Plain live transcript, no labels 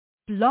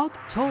Blog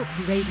Talk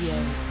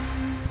Radio.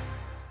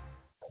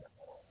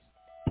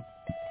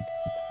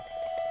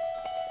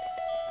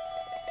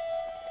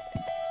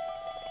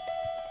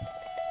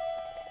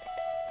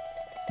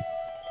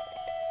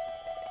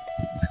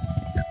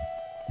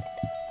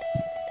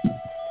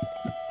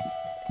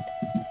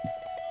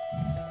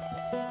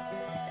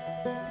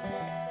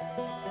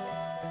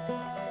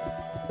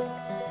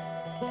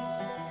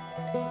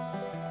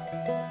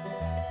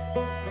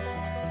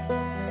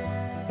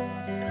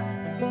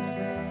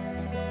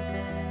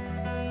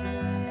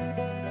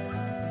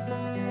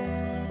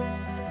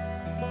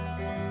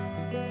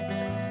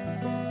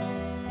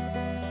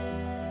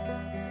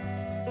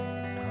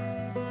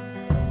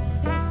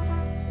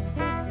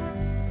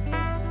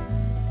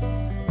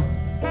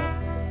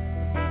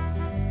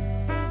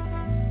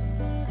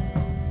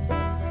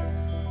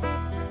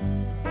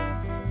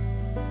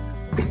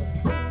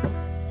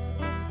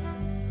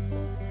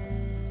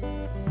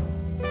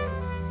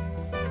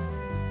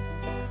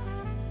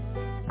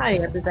 Hi,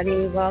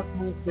 everybody.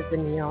 Welcome to the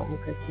Neil and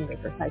Kristin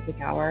Baker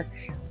Psychic Hour.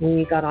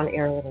 We got on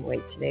air a little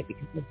late today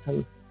because of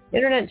some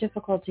internet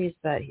difficulties,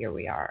 but here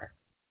we are.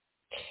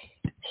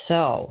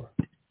 So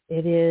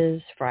it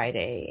is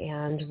Friday,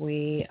 and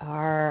we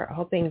are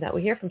hoping that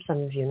we hear from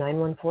some of you.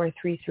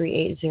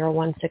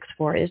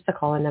 914-338-0164 is the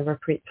call-in number.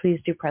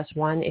 Please do press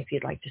 1 if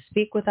you'd like to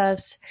speak with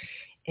us.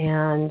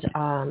 And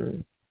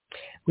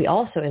we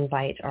also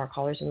invite our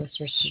callers and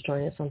listeners to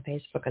join us on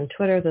Facebook and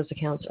Twitter. Those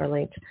accounts are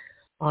linked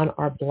on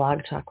our Blog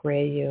Talk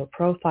Radio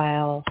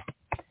profile.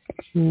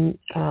 My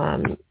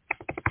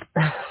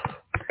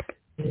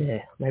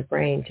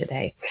brain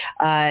today.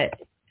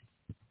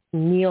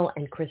 Neil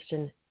and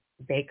Kristin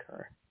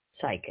Baker,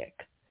 Psychic.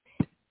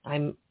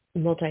 I'm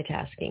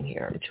multitasking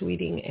here. I'm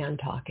tweeting and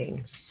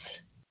talking.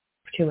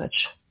 Too much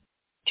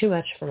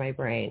for my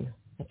brain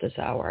at this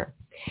hour.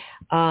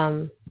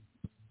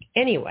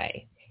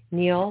 Anyway,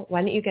 Neil,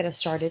 why don't you get us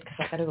started? Because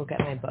I got to go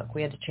get my book.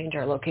 We had to change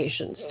our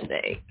locations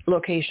today.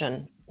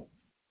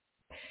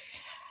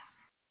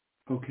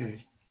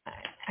 Okay.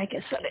 I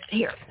guess set it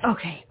here.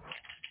 Okay.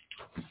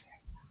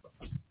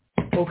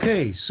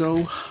 Okay,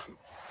 so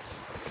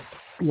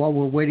while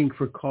we're waiting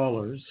for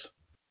callers,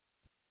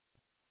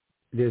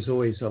 there's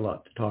always a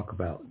lot to talk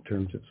about in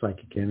terms of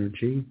psychic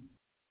energy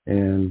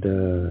and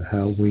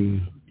how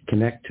we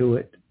connect to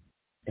it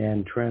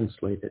and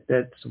translate it.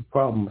 That's a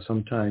problem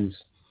sometimes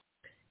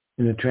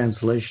in the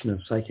translation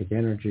of psychic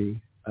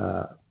energy.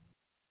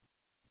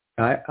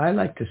 I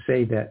like to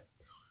say that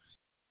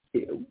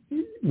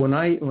when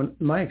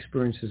my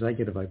experience is I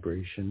get a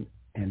vibration,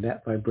 and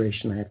that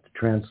vibration I have to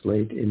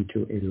translate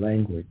into a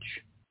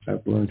language.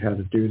 I've learned how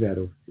to do that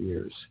over the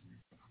years.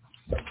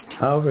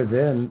 However,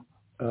 then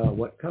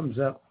what comes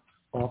up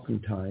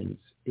oftentimes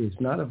is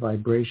not a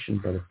vibration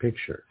but a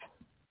picture.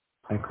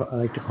 I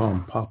like to call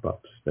them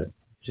pop-ups, that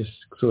just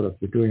sort of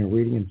you're doing a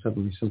reading and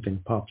suddenly something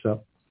pops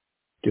up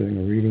doing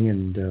a reading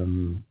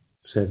and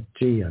said,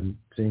 gee, I'm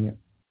seeing it.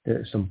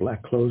 There's some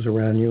black clothes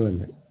around you, and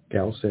the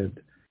gal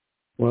said,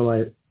 well,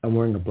 I'm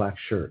wearing a black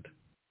shirt.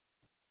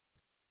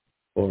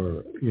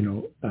 Or,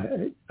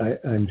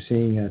 I'm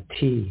seeing a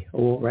tea.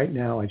 Oh, right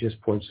now I just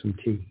poured some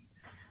tea.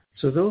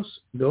 So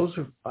those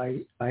are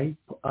I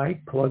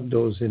plug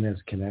those in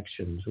as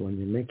connections. When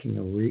you're making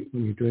when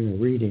you're doing a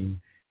reading,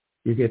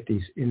 you get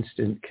these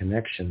instant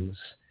connections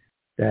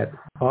that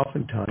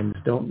oftentimes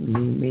don't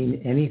mean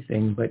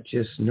anything but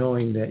just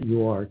knowing that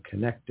you are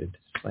connected.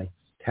 It's like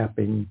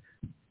tapping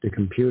the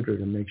computer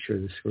to make sure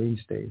the screen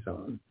stays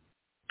on.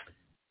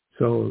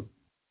 So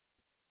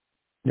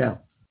now,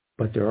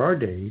 but there are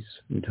days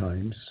and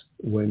times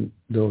when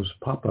those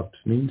pop-ups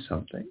mean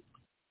something,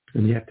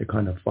 and you have to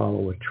kind of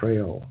follow a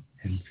trail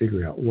and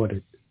figure out what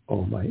it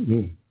all might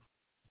mean.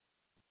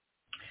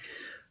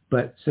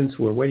 But since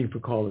we're waiting for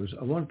callers,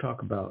 I want to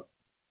talk about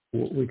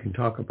what we can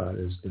talk about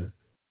is the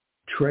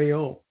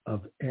trail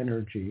of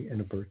energy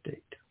in a birth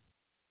date.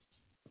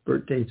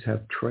 Birth dates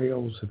have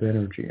trails of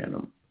energy in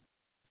them.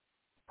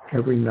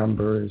 Every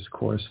number is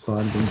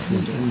corresponding to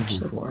an energy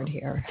form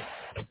here.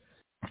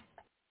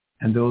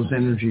 And those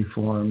energy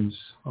forms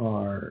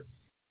are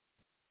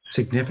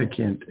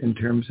significant in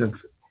terms of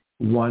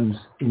one's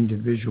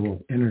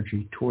individual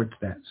energy towards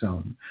that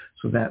zone.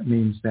 So that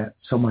means that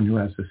someone who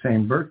has the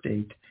same birth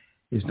date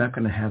is not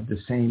going to have the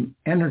same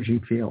energy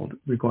field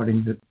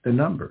regarding the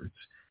numbers.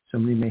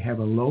 Somebody may have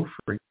a low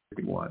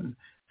frequency one.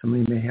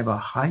 Somebody may have a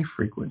high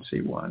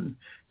frequency one.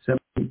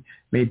 Somebody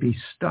may be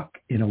stuck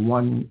in a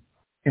one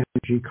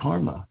energy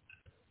karma.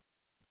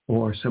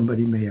 Or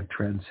somebody may have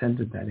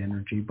transcended that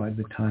energy by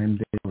the time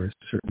they were a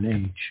certain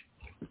age.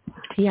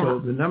 Yeah. So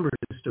the number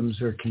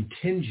systems are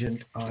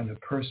contingent on a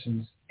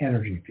person's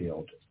energy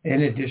field,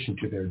 in addition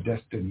to their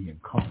destiny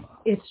and karma.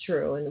 It's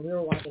true. And we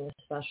were watching a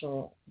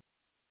special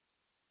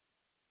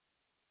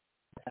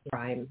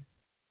crime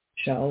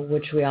show,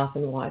 which we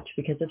often watch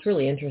because it's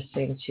really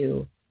interesting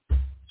to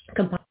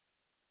compile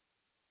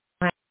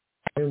a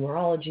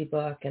numerology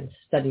book and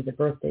study the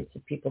birth dates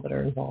of people that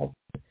are involved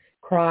in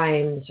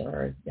crimes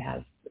or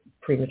have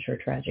premature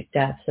tragic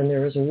deaths. And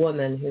there was a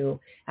woman who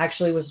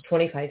actually was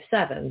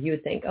 25/7. You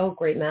would think, oh,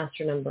 great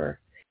master number,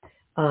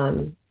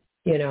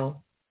 you know,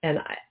 and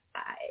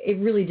it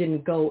really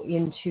didn't go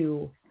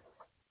into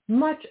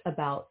much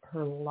about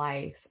her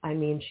life. I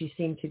mean, she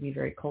seemed to be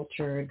very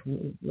cultured,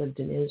 lived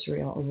in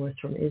Israel, or was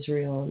from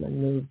Israel, and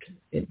then moved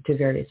to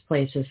various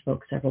places,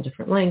 spoke several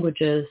different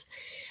languages,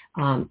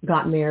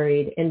 got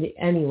married, and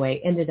anyway,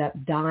 ended up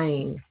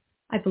dying.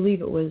 I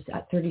believe it was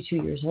at 32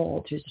 years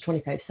old. She was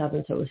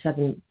 25/7, so it was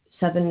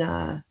seven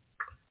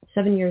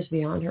years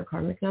beyond her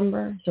karmic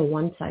number, so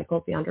one cycle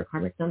beyond her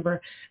karmic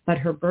number. But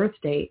her birth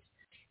date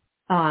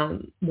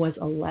was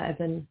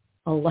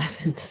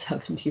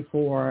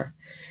 11/74.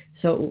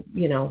 So,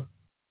 you know,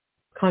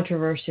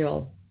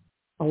 controversial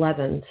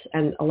 11s,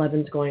 and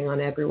 11s going on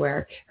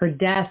everywhere. Her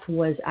death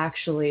was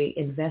actually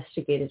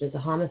investigated as a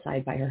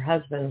homicide by her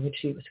husband, which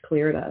she was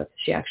cleared of.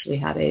 She actually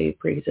had a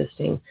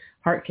pre-existing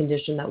heart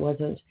condition that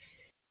wasn't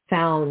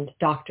found,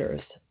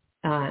 doctors,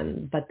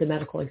 but the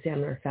medical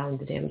examiner found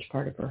the damaged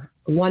part of her.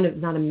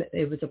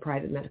 It was a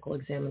private medical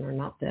examiner,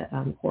 not the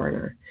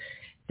coroner,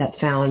 that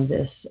found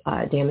this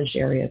damaged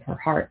area of her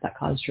heart that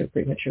caused her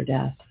premature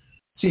death.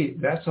 See,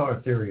 that's our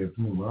theory of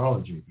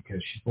numerology,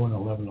 because she's born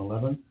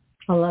 11/11.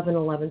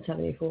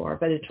 11/11/74,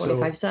 but it's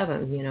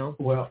 25/7, you know.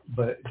 Well,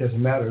 but it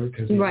doesn't matter,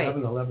 because the Right.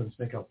 11/11s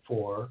make up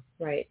 4.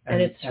 Right,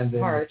 and it's then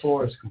hard. the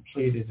 4 is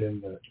completed in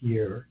the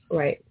year,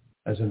 Right,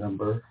 as a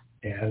number,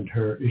 and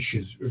her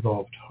issues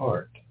revolved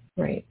heart.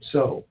 right.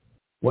 So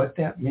what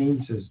that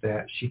means is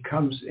that she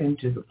comes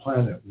into the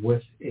planet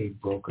with a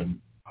broken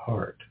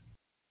heart,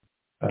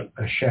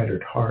 a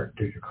shattered heart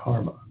due to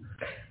karma.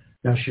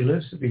 Now she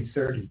lives to be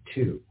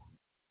 32.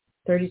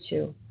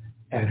 32.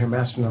 And her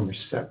master number is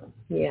 7.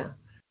 Yeah.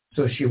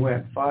 So she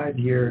went 7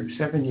 years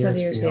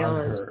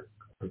beyond her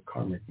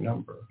karmic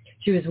number.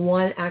 She was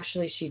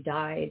she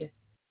died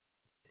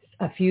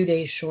a few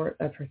days short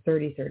of her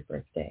 33rd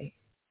birthday.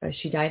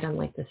 She died on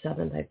like the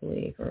 7th, I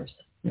believe, or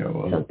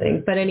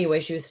something. But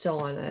anyway, she was still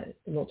on a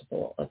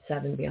multiple of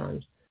 7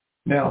 beyond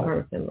her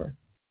karmic number.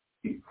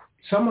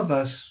 Some of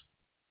us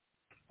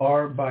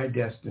are by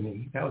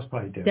destiny. That was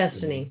probably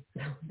destiny.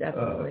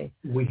 Definitely.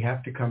 We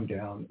have to come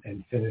down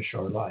and finish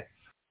our life.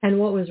 And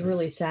what was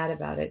really sad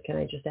about it, can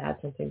I just add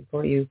something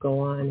before you go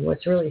on?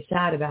 What's really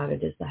sad about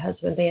it is the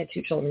husband, they had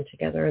 2 children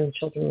together, and the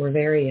children were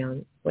very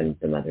young when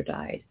the mother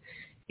died.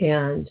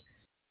 And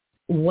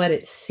what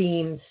it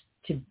seems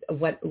to,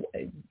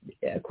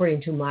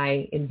 according to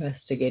my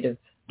investigative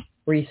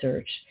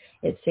research,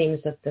 it seems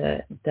that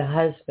the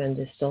husband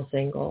is still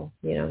single.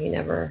 You know, he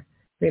never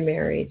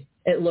remarried.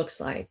 It looks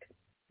like.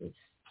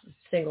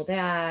 Single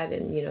dad,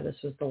 and you know, this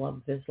was the love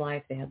of his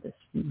life. They had this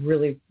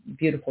really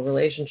beautiful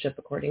relationship,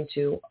 according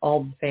to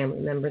all the family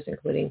members,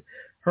 including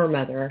her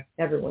mother.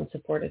 Everyone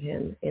supported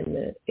him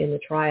in the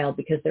trial,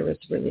 because there was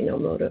really no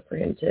motive for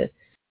him to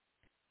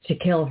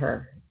kill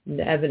her.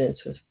 The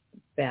evidence was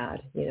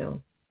bad. You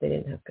know, they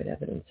didn't have good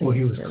evidence. Well,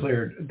 he was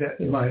cleared.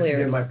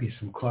 There might be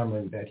some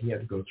karma that he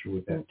had to go through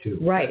with that too.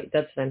 Right.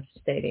 That's what I'm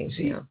stating.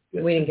 See, you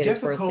know, we didn't get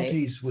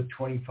difficulties with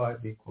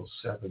 25 equals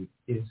 7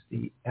 is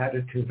the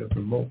attitude of the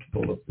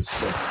multiple of the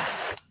 7.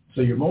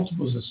 So your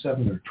multiples of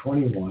 7 are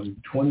 21,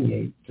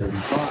 28,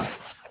 35.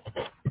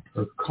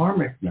 Her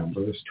karmic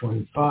number is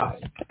 25,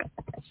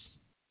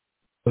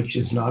 which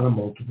is not a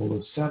multiple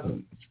of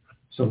 7.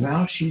 So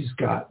now she's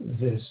got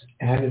this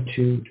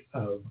attitude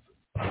of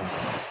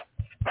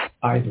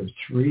either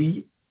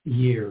 3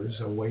 years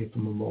away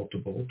from a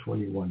multiple,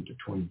 21 to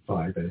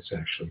 25, and it's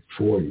actually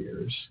 4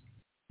 years.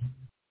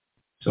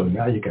 So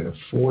now you got a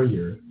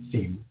 4-year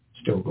theme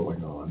still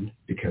going on,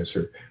 because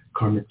her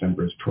karmic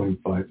number is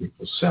 25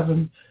 equals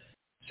 7.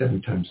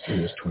 7 times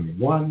 3 is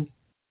 21.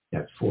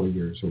 That's 4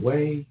 years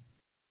away,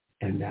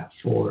 and that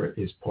 4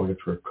 is part of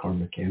her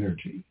karmic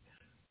energy.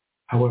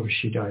 However,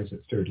 she dies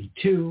at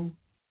 32,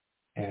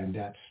 and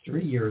that's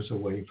 3 years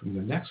away from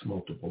the next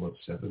multiple of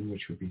 7,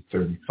 which would be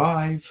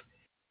 35.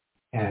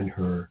 And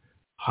her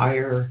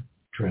higher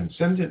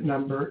transcendent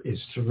number is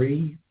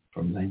 3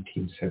 from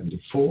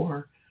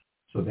 1974.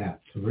 So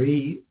that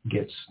 3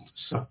 gets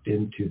sucked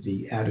into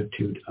the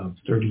attitude of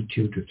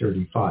 32 to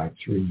 35,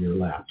 3-year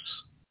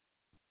lapse.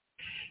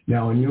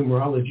 Now, in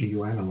numerology,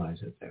 you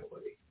analyze it that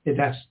way. In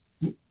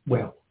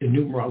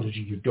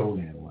numerology, you don't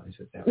analyze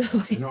it that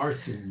way. In our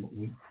theme,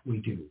 we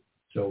do.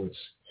 So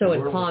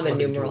in common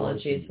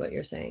numerology is what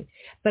you're saying.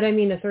 But I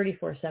mean, a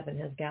 34/7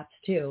 has gaps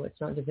too. It's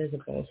not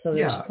divisible. So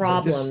there's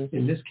problems.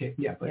 In this case,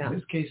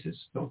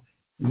 it's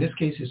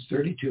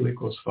 32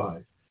 equals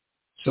 5.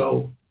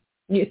 So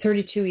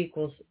 32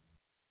 equals,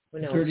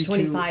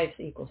 25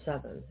 equals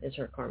 7 is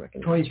her karmic.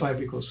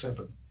 25 equals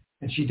 7.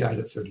 And she died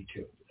at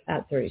 32.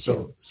 At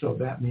 32. So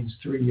that means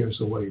 3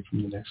 years away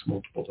from the next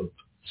multiple of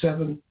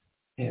 7,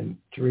 and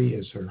 3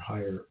 is her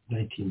higher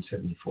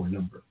 1974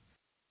 number.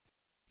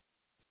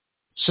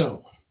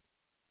 So,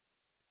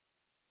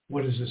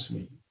 what does this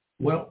mean?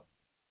 Well,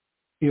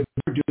 if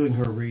we're doing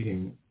her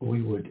reading,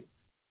 we would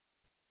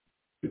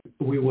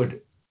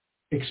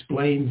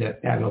explain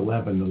that at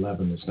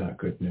 11 is not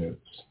good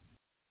news.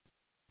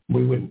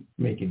 we wouldn't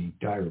make any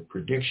dire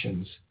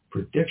predictions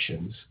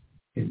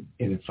in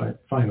a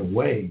final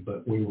way,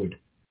 but we would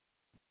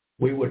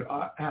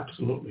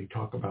absolutely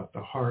talk about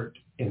the heart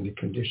and the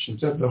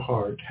conditions of the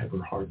heart, have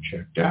her heart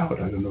checked out.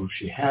 I don't know if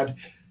she had,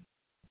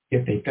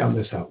 if they found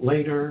this out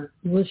later.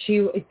 Well,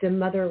 the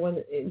mother,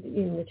 when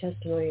in the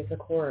testimony of the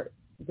court,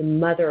 the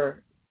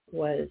mother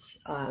was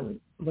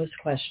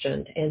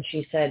questioned, and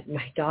she said,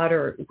 my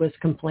daughter was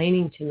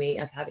complaining to me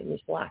of having these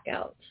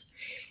blackouts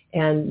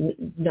and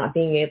not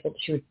being able,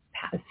 she would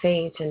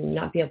faint and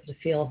not be able to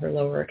feel her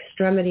lower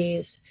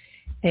extremities,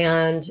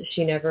 and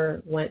she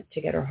never went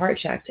to get her heart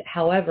checked.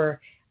 However,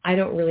 I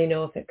don't really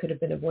know if it could have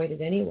been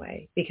avoided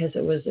anyway, because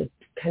it was a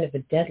kind of a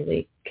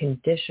deadly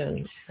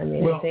condition. I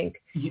mean, well, I think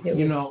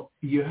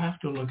you have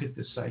to look at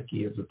the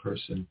psyche of the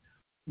person.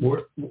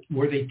 Were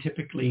they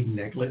typically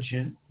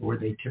negligent? Were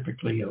they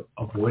typically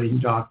avoiding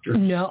doctors?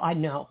 No, I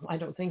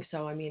don't think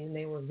so. I mean,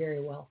 they were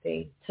very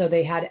wealthy, so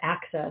they had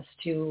access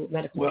to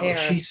medical care.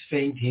 Well, she's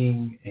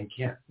fainting and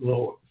can't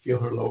feel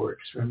her lower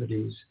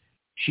extremities.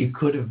 She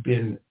could have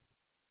been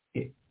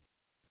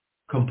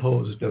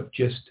composed of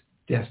just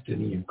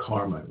destiny and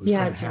karma. It was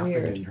going to happen,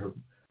 weird. And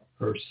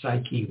her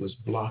psyche was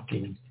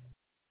blocking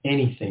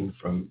anything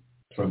from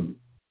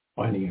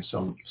finding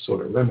some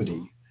sort of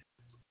remedy.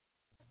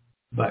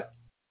 But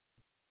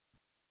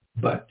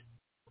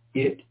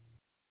it's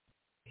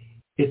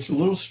a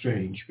little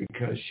strange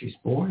because she's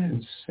born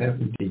in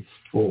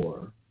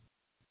 1974,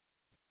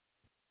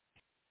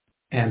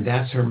 and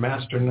that's her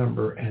master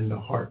number and the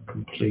heart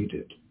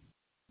completed.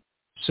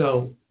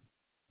 So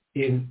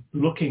in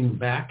looking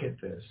back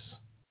at this,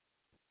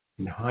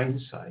 in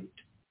hindsight,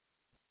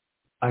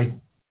 I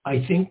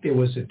think there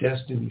was a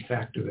destiny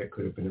factor that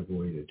could have been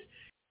avoided.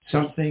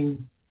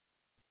 Something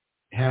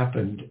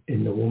happened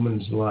in the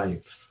woman's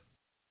life.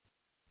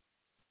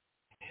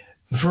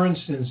 For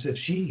instance, if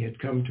she had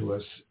come to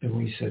us and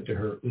we said to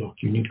her, look,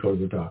 you need to go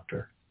to the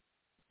doctor.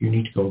 You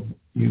need to go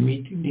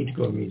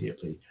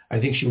immediately. I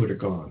think she would have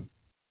gone.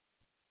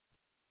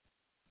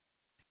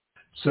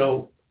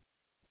 So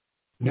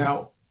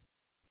now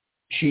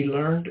she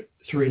learned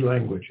 3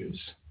 languages.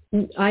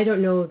 I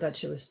don't know that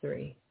she was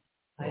 3.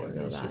 I don't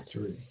know that.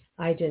 3.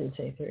 I didn't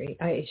say 3.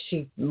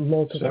 She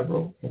multiple.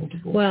 Several?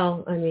 Multiple?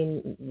 Well, I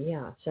mean,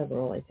 yeah,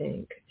 several, I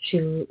think.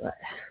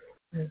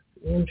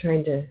 I'm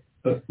trying to...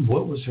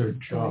 what was her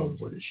job?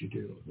 What did she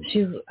do?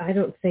 I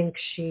don't think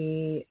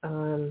she,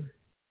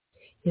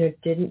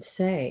 didn't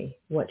say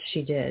what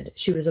she did.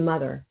 She was a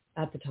mother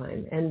at the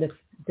time. And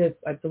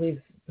I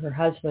believe her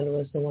husband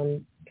was the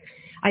one.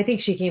 I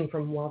think she came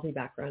from a wealthy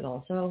background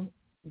also.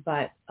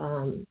 But...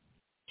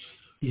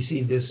 you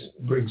see, this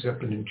brings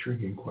up an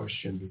intriguing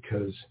question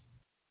because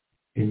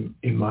in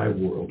my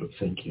world of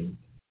thinking,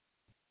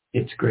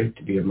 it's great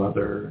to be a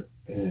mother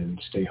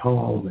and stay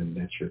home and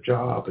that's your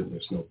job and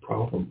there's no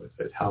problem with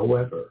it.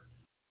 However,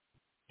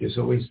 there's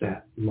always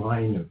that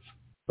line of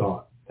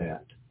thought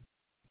that,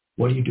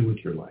 what do you do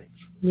with your life?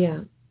 Yeah.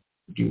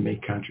 Do you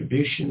make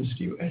contributions?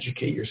 Do you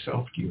educate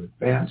yourself? Do you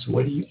advance? Who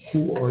are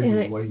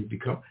you? What do you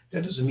become?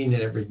 That doesn't mean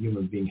that every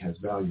human being has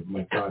value.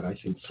 My God, I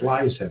think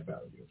flies have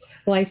value.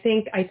 Well, I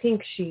think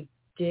she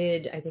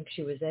did. I think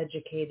she was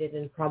educated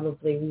and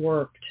probably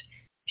worked.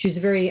 She was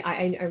very,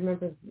 I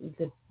remember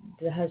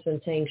the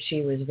husband saying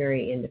she was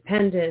very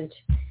independent.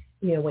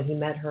 When he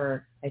met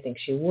her, I think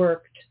she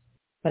worked,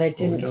 but I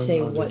didn't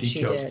say what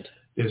she did.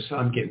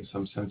 I'm getting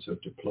some sense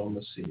of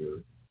diplomacy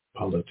or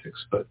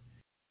politics, but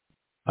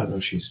I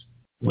know she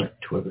lived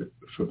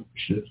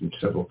in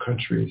several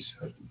countries.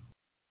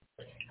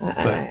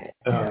 But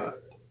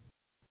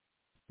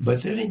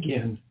then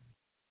again,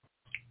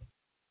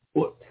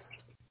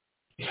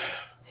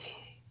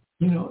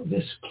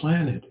 this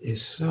planet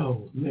is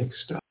so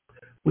mixed up.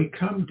 We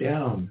come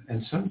down,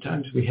 and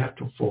sometimes we have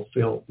to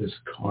fulfill this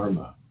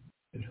karma.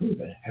 And who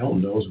the hell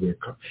knows where,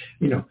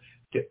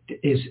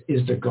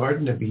 is the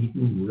Garden of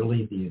Eden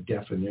really the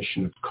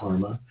definition of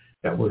karma?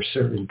 That we're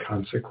serving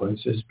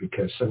consequences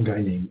because some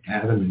guy named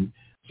Adam and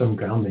some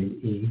gal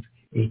named Eve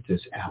ate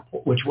this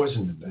apple, which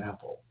wasn't an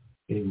apple.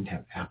 They didn't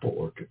have apple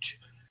orchard.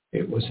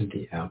 It wasn't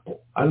the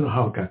apple. I don't know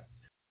how it got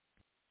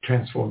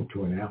transformed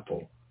to an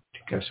apple. I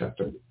guess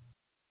after,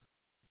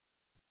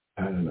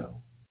 I don't know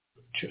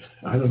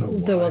why.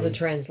 Well, the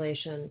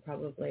translation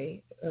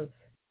probably of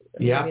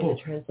the apple.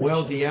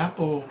 Well, the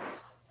apple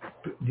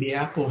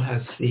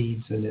has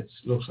seeds and it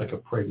looks like a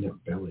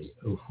pregnant belly.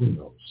 Oh, who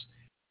knows?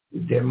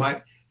 There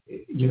might,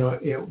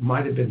 it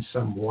might have been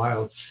some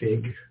wild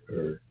fig,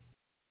 or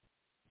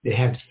they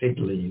had fig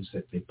leaves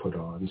that they put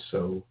on.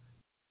 So,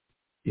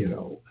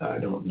 I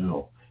don't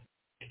know.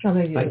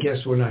 I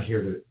guess we're not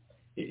here to.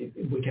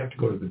 We'd have to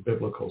go to the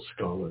biblical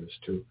scholars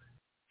to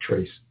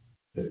trace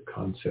the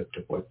concept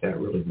of what that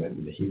really meant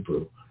in the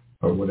Hebrew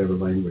or whatever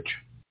language.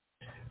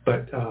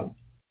 But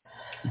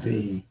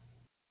the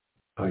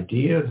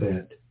idea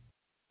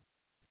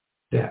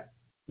that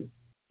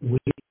we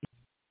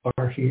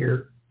are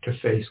here to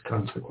face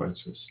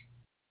consequences.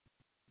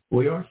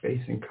 We are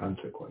facing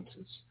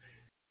consequences.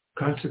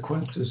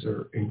 Consequences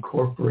are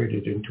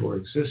incorporated into our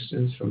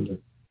existence from the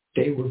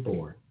day we're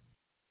born.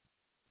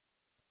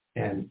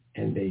 and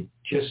they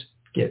just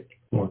get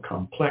more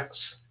complex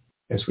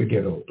as we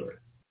get older.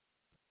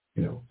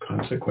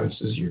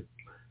 Consequences. Your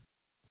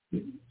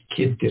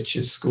kid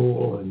ditches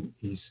school and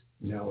he's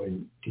now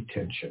in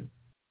detention,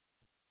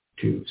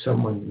 to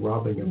someone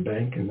robbing a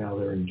bank and now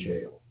they're in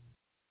jail.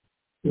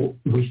 Well,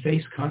 we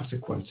face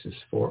consequences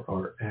for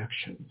our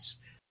actions.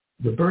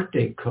 The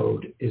birthday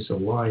code is a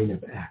line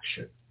of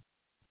action.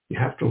 You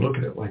have to look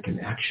at it like an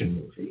action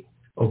movie.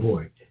 Oh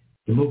boy,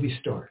 the movie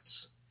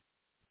starts.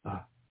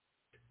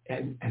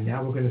 And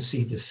now we're going to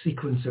see the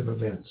sequence of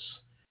events.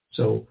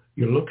 So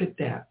you look at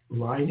that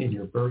line in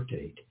your birth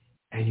date,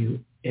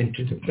 and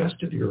to the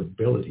best of your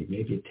ability,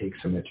 maybe it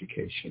takes some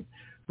education,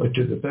 but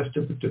to the best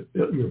of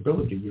your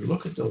ability, you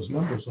look at those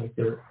numbers like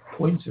they're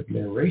points of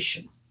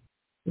narration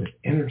with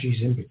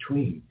energies in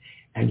between,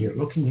 and you're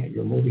looking at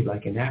your movie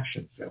like an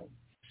action film.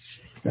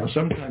 Now,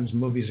 sometimes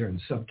movies are in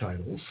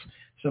subtitles.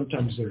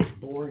 Sometimes they're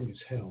boring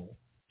as hell.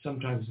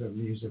 Sometimes they're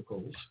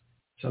musicals.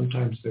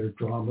 Sometimes they're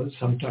dramas.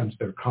 Sometimes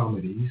they're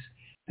comedies.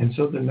 And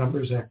so the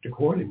numbers act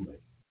accordingly.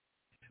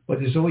 But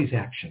there's always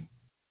action,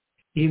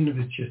 even if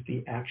it's just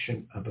the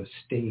action of a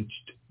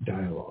staged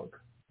dialogue,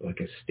 like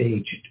a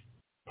staged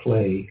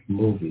play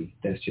movie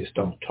that's just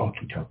all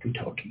talky.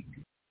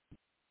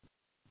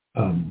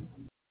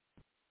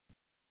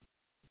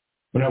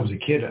 When I was a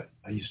kid,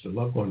 I used to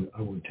love going.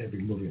 I went to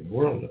every movie in the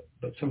world,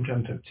 but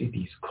sometimes I'd see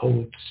these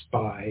cold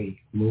spy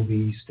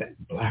movies that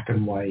black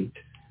and white,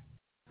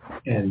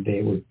 and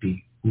they would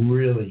be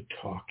really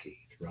talky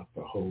throughout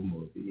the whole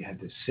movie. You had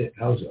to sit.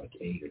 I was like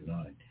 8 or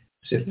 9.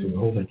 Sit through the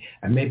whole thing,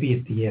 and maybe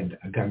at the end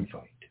a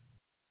gunfight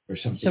or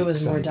something. So it was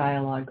exciting. more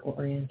dialogue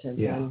oriented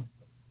than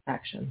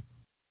action.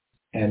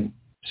 And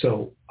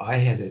so I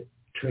had to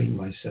train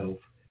myself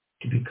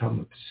to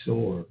become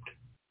absorbed,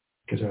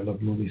 because I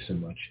love movies so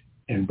much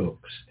and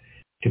books,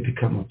 to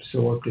become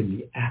absorbed in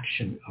the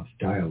action of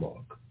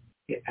dialogue,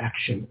 the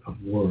action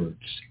of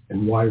words,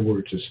 and why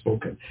words are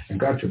spoken. And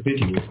God forbid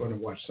you were going to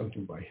watch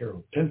something by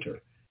Harold Pinter,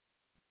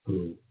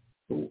 who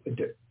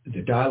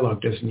the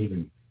dialogue doesn't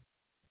even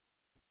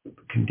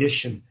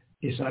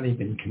is not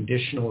even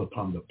conditional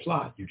upon the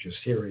plot. You're just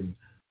hearing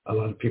a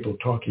lot of people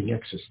talking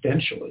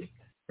existentially,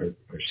 or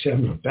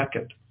Samuel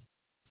Beckett,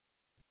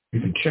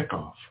 even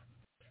Chekhov.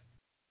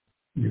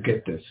 You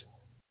get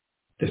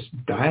this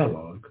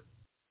dialogue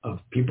of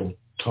people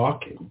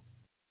talking,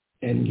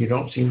 and you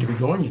don't seem to be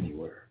going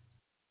anywhere.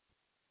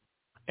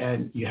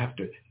 And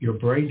your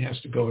brain has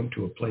to go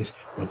into a place,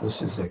 well, this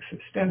is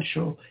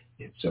existential,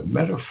 it's a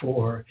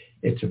metaphor,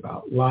 it's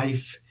about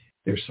life,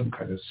 there's some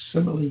kind of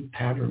simile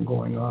pattern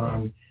going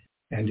on,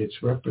 and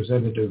it's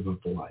representative of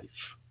life.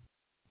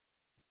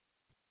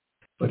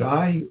 But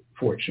I,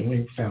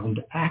 fortunately,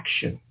 found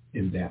action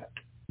in that.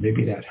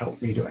 Maybe that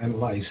helped me to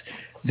analyze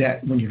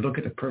that when you look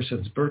at a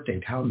person's birth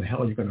date, how in the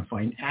hell are you going to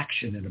find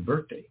action in a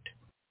birth date?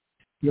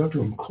 You have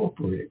to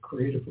incorporate it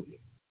creatively.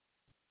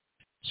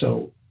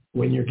 So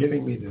when you're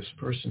giving me this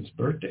person's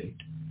birth date,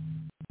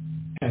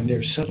 and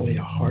there's suddenly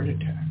a heart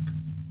attack,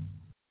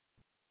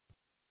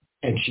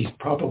 and she's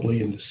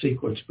probably in the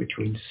sequence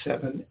between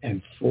 7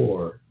 and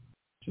 4,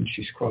 since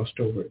she's crossed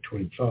over at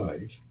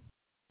 25.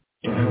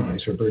 To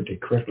analyze her birthday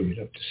correctly, you'd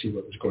have to see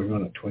what was going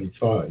on at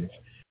 25.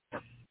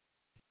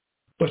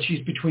 But she's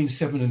between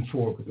 7 and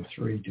 4 with a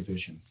 3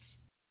 division.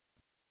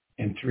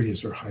 And 3 is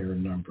her higher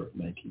number of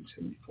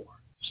 1974.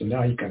 So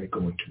now you've got to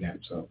go into that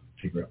zone,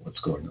 figure out what's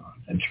going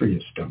on. And 3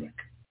 is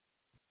stomach.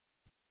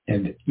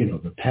 And,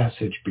 the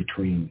passage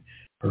between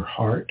her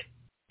heart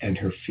and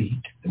her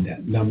feet and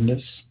that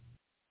numbness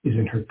is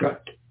in her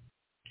gut.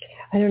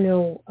 I don't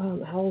know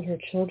how old her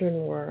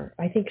children were.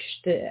 I think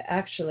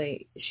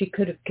she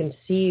could have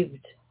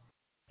conceived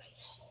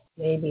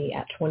maybe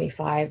at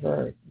 25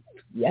 or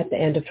at the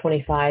end of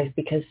 25,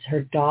 because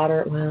her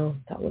daughter, well,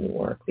 that wouldn't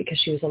work because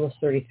she was almost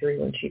 33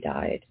 when she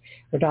died.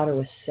 Her daughter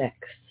was 6.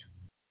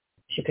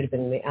 She could have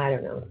been, I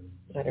don't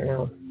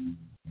know.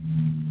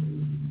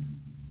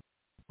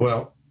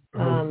 Well,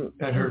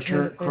 at her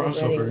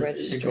crossover,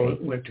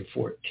 it went to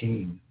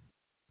 14.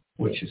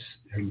 Which is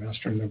her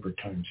master number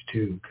times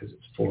 2, because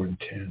it's 4 and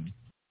 10.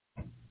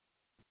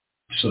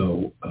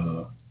 So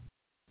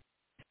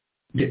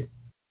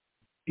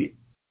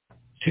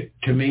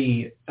to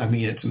me,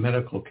 it's a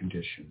medical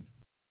condition.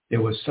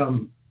 There was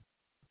some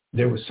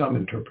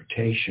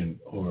interpretation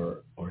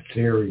or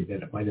theory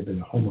that it might have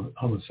been a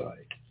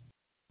homicide,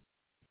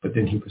 but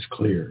then he was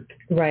cleared.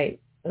 Right.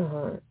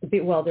 Well,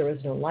 there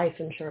was no life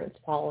insurance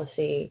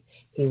policy.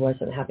 He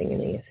wasn't having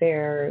any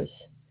affairs.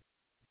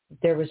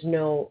 There was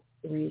no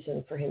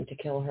reason for him to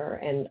kill her,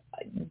 and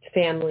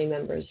family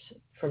members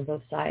from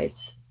both sides,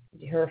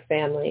 her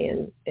family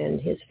and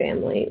his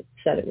family,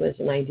 said it was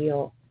an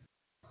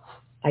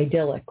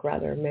idyllic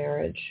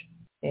marriage.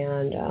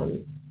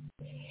 And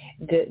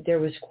there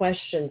was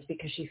questions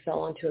because she fell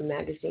onto a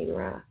magazine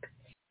rack,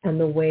 and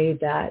the way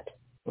that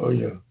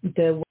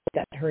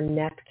her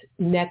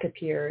neck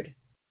appeared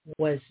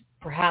was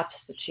perhaps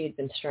that she had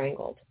been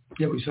strangled.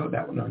 Yeah, we saw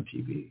that one on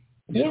TV.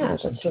 Yeah,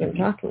 that's what I'm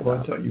talking about.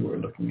 I thought you were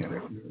looking at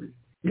it.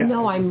 Yeah,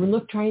 No,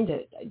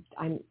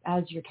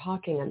 as you're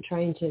talking, I'm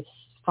trying to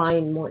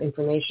find more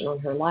information on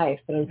her life,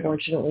 but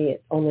unfortunately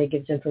it only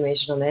gives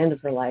information on the end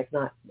of her life,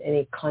 not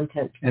any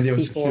content And there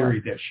was before. a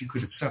theory that she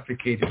could have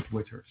suffocated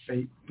with her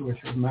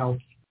mouth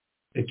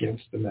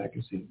against the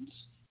magazines.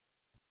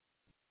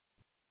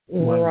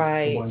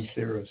 Right. One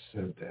theorist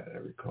said that, I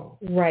recall.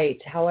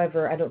 Right.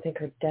 However, I don't think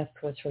her death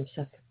was from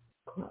suffocation.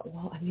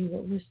 Well, I mean,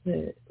 what was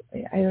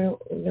I don't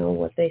know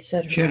what they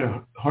said. She had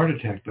a heart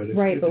attack, but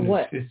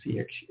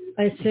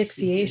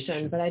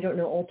asphyxiation, but I don't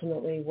know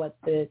ultimately what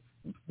the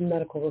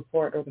medical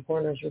report or the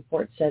coroner's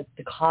report said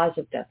the cause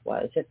of death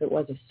was, if it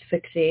was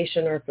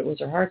asphyxiation or if it was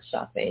her heart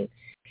stopping.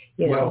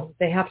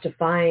 They have to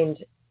find,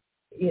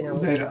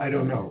 I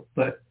don't know,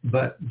 but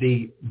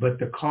the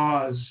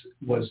cause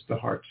was the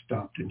heart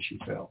stopped and she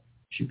fell.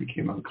 She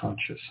became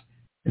unconscious,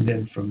 and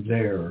then from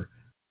there,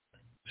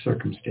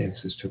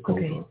 circumstances took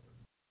over.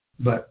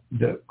 But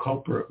the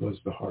culprit was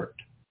the heart,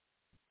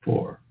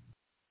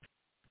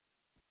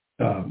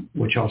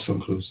 which also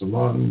includes the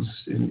lungs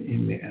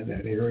in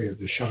that area of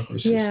the chakra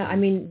system. Yeah, I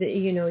mean,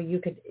 you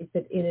could,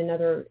 but in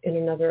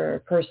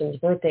another person's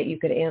birthday, you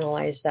could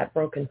analyze that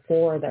broken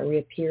 4 that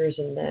reappears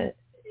in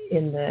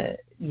the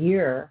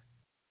year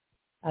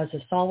as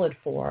a solid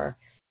 4,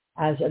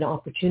 as an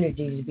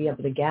opportunity to be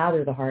able to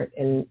gather the heart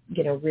and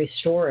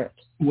restore it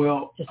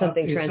to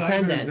something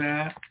transcendent. It's either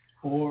that,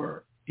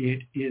 or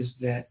it is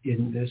that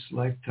in this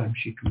lifetime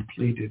she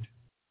completed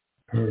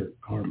her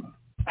karma.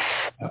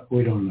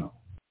 We don't know.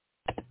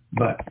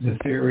 But the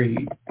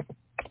theory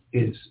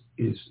is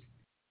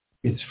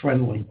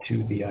friendly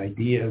to the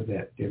idea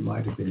that there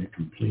might have been a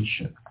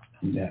completion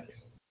in that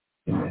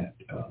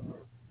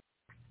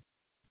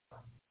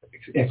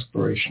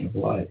exploration of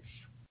life.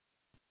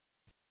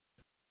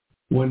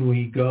 When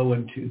we go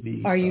into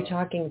the... Are you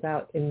talking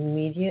about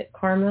immediate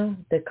karma?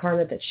 The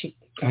karma that she...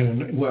 I don't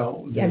know.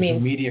 Well, there's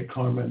immediate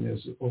karma and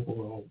there's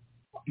overall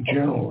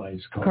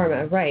generalized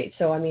karma. Right.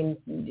 So, I mean,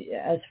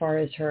 as far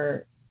as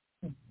her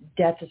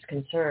death is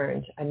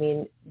concerned, I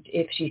mean,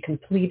 if she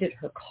completed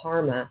her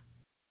karma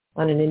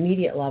on an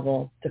immediate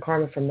level, the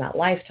karma from that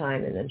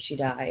lifetime, and then she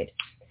died.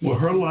 Well,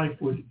 her life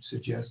would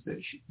suggest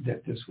that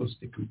this was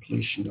the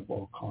completion of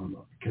all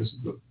karma because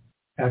of the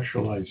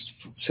actualized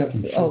 7-4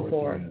 at the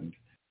end.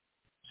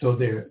 So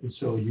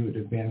you would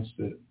advance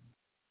the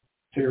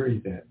theory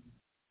that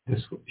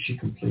she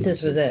completed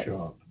the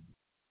job.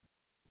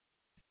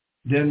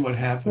 Then what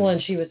happened? Well,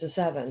 and she was a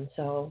 7,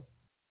 so.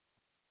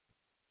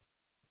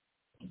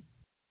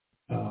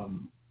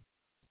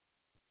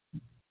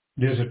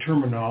 There's a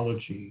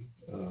terminology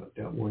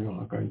that we're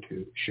not going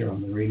to share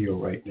on the radio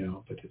right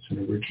now, but it's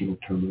an original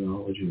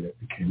terminology that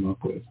we came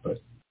up with.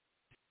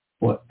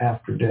 But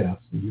after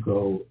death,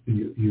 you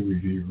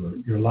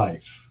review your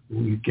life.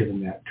 We've given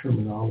that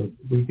terminology.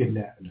 We've given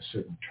that in a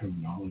certain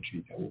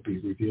terminology that will be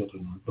revealed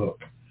in our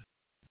book.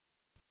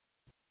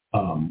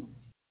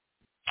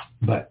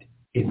 But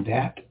in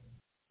that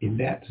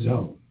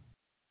zone,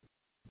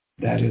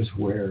 that is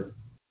where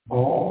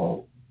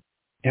all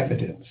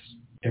evidence,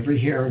 every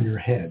hair on your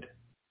head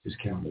is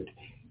counted.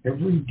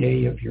 Every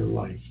day of your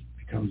life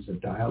becomes a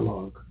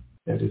dialogue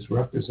that is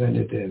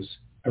represented as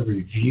a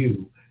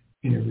review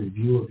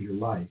of your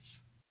life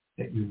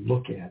that you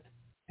look at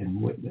and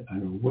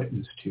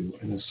witness to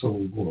in a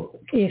soul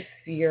world. If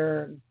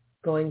you're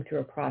going through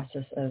a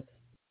process of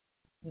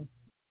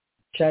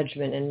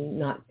judgment and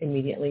not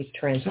immediately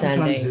transcending.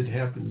 Sometimes it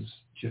happens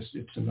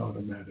it's an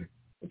automatic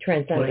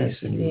transcendence.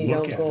 Place and you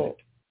look at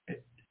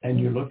it. And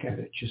you look at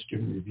it just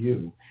in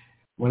review.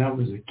 When I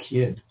was a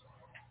kid,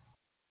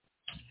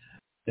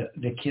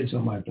 the kids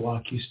on my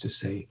block used to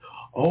say,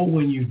 oh,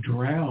 when you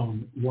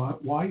drown,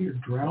 while you're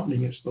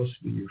drowning, it's supposed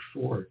to be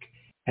euphoric.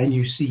 And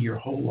you see your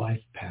whole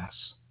life pass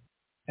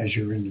as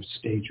you're in the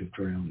stage of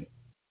drowning.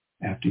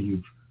 After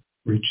you've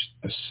reached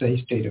a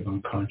safe state of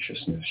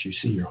unconsciousness, you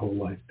see your whole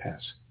life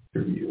pass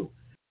through you.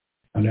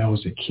 And I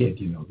was a kid,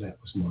 that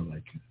was more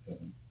like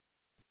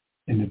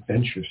an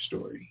adventure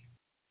story,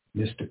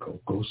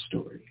 mystical ghost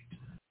story.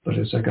 But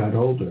as I got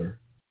older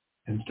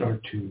and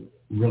started to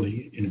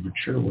really, in a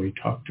mature way,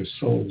 talk to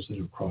souls that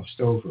have crossed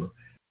over,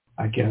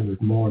 I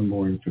gathered more and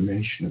more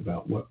information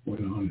about what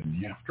went on in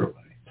the afterlife.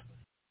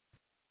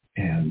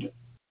 And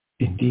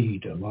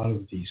indeed, a lot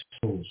of these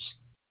souls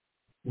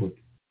would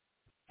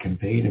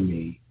convey to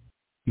me,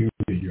 you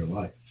live your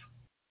life.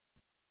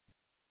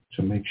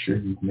 So make sure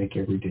you make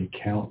every day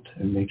count,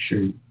 and make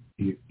sure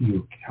you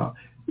look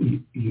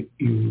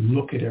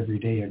at every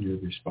day and you're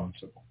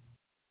responsible.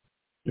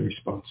 The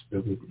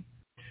responsibility.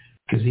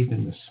 Because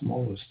even the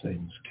smallest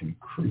things can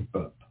creep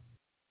up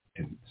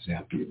and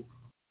zap you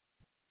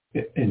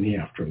in the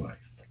afterlife.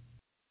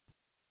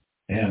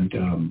 And,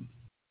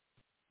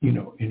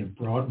 in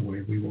a broad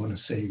way, we want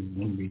to say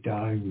when we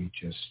die, we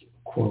just,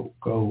 quote,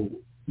 go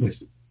with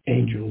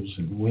angels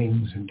and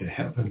wings into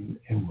heaven,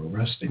 and we're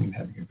resting and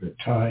having a good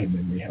time,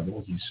 and we have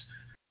all these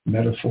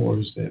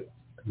metaphors that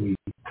we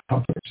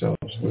comfort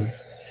ourselves with.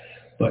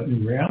 But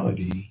in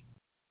reality,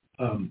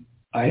 I've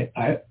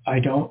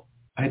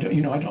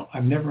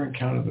never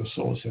encountered a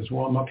soul that says,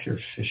 well, I'm up here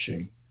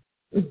fishing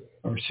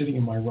or sitting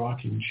in my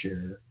rocking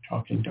chair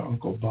talking to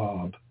Uncle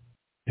Bob,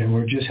 and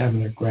we're just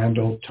having a grand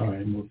old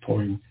time. We're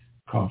pouring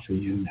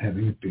coffee and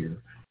having a beer.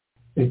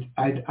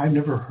 I've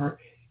never heard,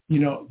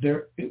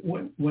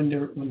 when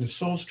the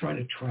souls try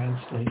to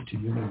translate to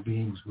human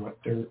beings what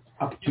they're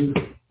up to,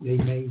 they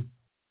may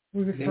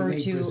refer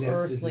to present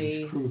earthly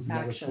it as crude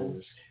actions.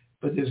 metaphors,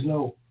 but there's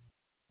no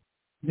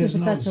that's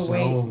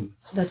zone.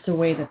 That's the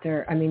way that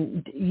they're,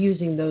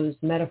 using those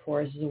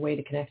metaphors is a way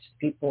to connect with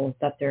people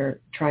that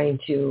they're trying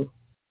to,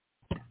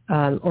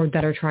 or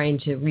that are trying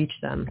to reach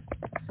them,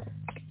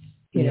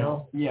 you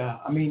know? Yeah,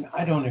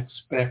 I don't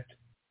expect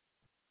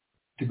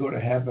to go to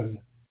heaven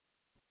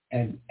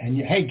and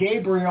hey,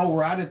 Gabriel,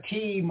 we're out of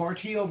tea, more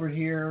tea over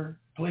here,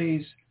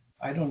 please.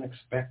 I don't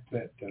expect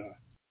that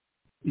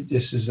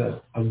this is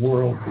a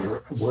world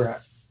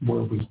where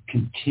we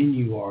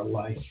continue our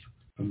life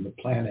from the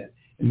planet,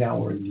 and now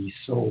we're in these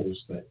souls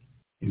that,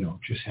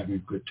 just having a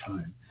good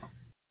time.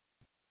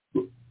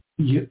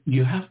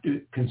 You have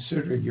to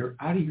consider you're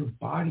out of your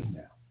body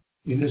now.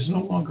 There's no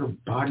longer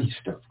body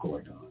stuff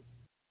going on.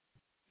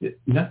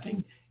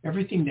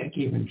 Everything that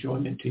gave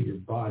enjoyment to your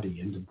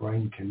body and the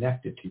brain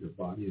connected to your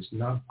body is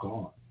now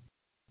gone.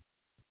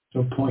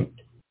 No point.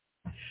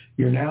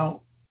 You're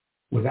now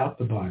without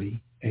the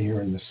body, and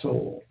you're in the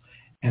soul.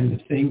 And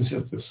the things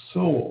of the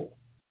soul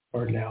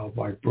are now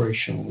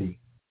vibrationally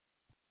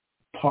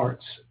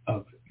parts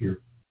of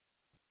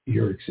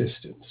your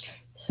existence.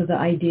 So the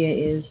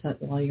idea is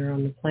that while you're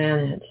on the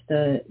planet,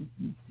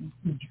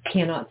 you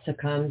cannot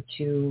succumb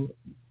to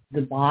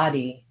the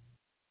body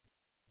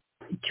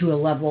to a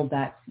level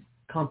that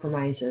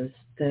compromises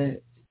the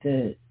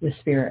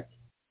spirit.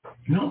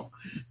 No,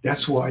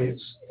 that's why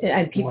it's...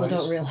 And people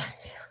don't realize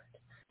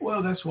that.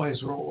 Well, that's why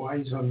it's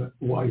wise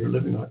while you're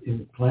living on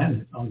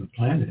the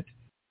planet,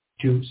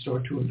 to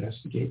start to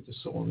investigate the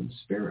soul and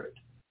spirit,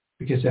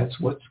 because that's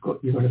what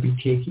you're going to be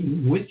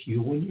taking with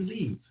you when you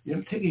leave. You're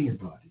not taking your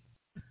body.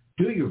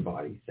 Do your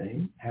body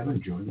thing, have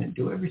enjoyment,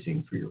 do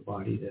everything for your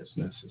body that's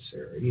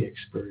necessary,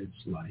 experience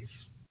life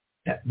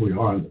that we are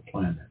on the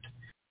planet.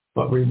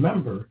 But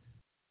remember,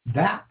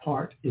 that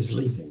part is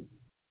leaving.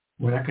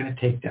 We're not going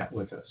to take that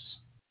with us.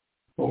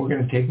 What we're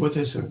going to take with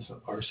us is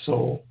our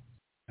soul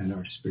and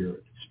our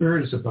spirit.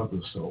 Spirit is above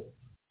the soul.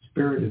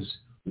 Spirit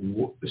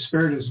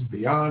is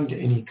beyond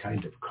any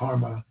kind of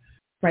karma.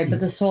 Right,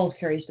 but the soul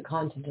carries the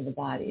content of the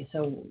body.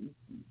 So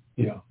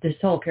the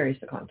soul carries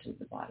the content of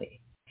the body.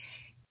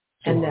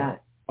 So and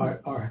that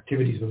our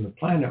activities on the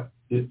planet,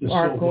 the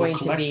are soul going will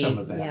collect to be, some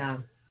of that. Yeah.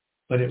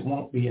 But it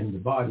won't be in the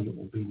body. It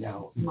will be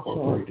now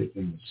incorporated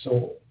in the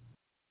soul.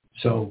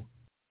 So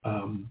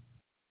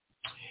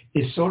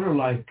it's sort of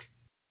like,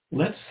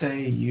 let's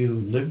say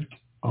you lived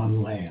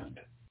on land,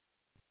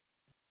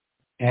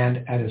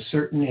 and at a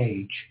certain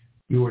age,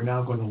 you are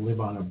now going to live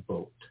on a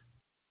boat.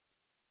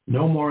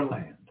 No more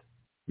land.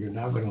 You're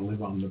now going to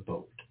live on the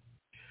boat.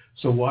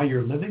 So while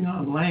you're living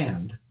on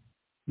land,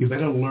 you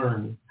better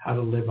learn how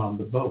to live on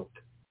the boat,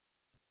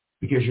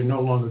 because you're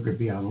no longer going to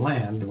be on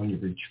land when you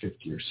reach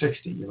 50 or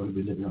 60. You're going to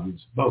be living on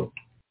this boat.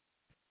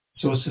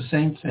 So it's the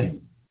same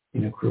thing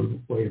in a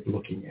crude way of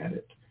looking at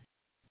it.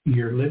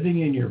 You're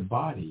living in your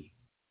body,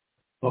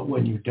 but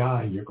when you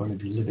die, you're going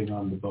to be living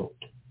on the boat.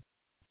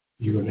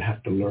 You're going to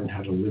have to learn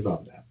how to live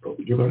on that boat.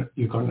 You're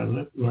going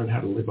to learn how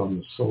to live on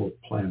the soul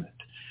planet.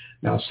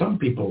 Now, some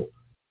people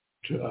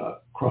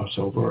cross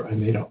over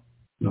and they don't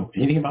know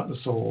anything about the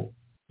soul.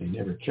 They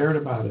never cared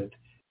about it.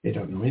 They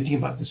don't know anything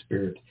about the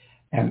spirit.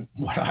 And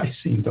what I've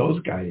seen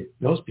those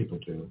people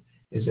do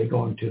is they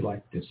go into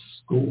like this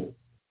school.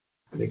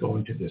 They go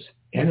into this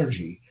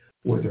energy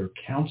where they're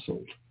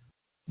counseled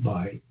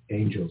by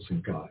angels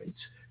and guides,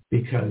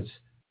 because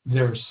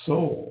their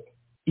soul,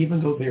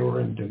 even though they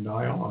were in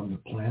denial on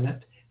the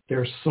planet,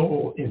 their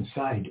soul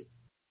inside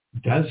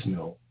does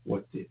know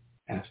what the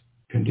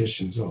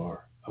conditions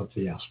are of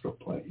the astral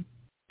plane.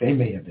 They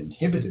may have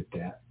inhibited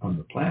that on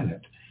the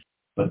planet,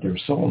 but their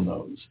soul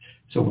knows.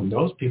 So when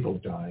those people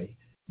die,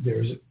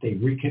 their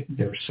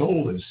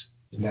soul is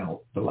now,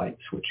 the light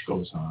switch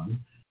goes on,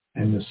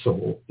 and the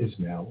soul is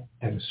now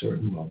at a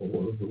certain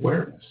level of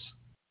awareness.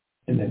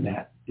 And then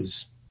that is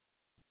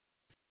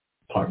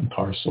part and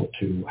parcel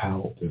to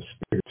how the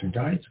spirits and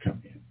guides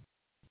come in.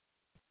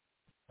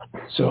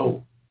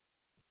 So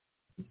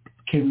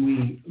can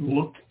we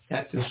look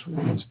at this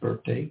woman's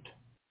birth date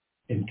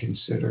and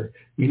consider,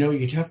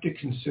 you'd have to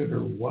consider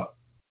what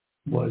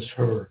was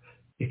her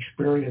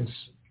experience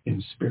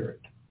in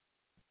spirit.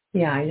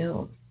 Yeah, I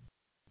know.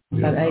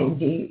 But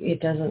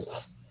it doesn't...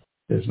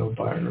 There's no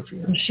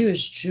biography. She was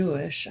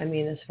Jewish.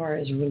 As far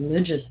as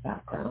religious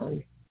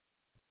background,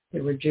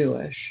 they were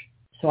Jewish.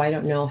 So I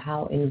don't know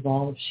how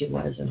involved she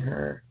was in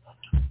her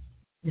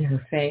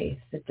faith.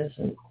 It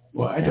doesn't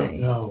Well, I don't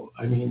know.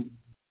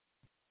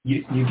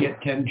 You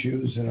get 10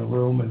 Jews in a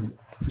room and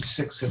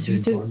 6 of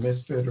them are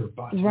misfit or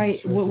bat mitzvah. Right.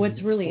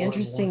 What's really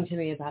interesting to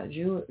me about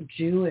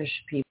Jewish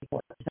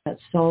people is that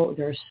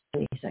there's so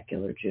many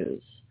secular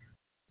Jews.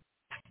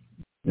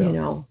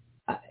 Yeah.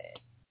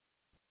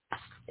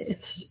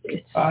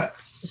 It's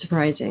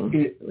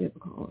surprising. We have a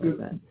call a little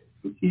bit.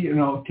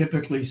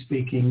 typically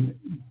speaking,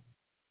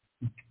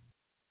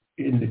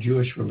 in the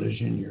Jewish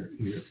religion,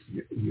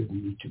 you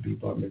need to be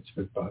bar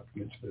mitzvah, bat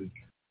mitzvah,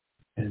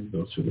 and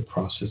go through the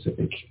process of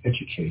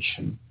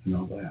education and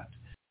all that.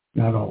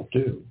 Not all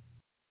do,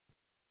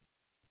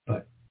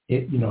 but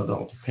it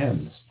all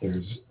depends.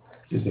 There's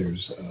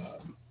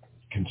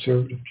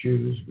conservative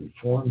Jews,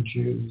 Reformed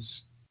Jews,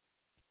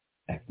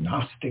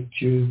 agnostic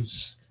Jews.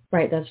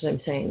 Right, that's what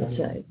I'm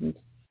saying.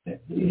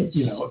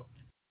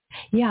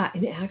 Yeah,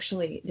 and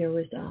actually there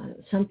was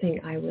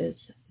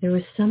there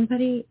was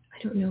somebody,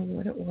 I don't know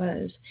what it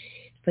was,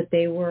 but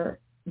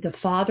the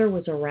father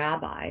was a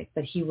rabbi,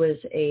 but he was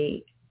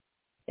an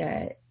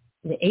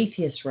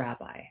atheist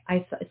rabbi.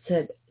 I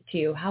said to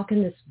you, how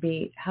can this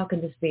be? How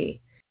can this be?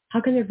 How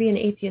can there be an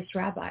atheist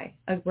rabbi,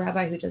 a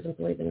rabbi who doesn't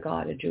believe in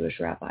God, a Jewish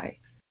rabbi?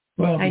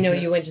 Well, I know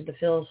you went to the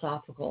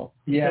philosophical.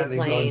 Yeah, they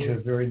go into a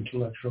very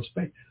intellectual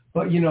space.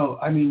 But,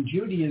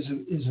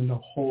 Judaism isn't a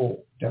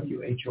whole,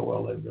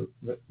 WHOL,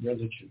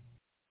 religion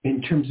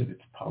in terms of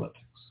its politics.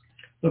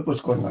 Look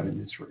what's going on in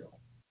Israel.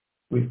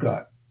 We've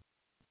got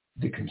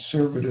the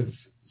conservative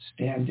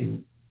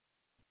standing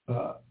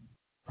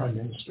prime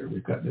minister.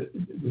 We've got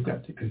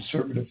the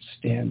conservative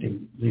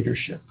standing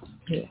leadership.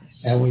 Yes.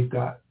 And we've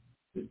got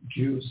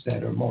Jews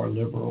that are more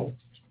liberal,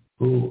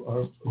 who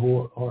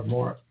are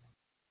more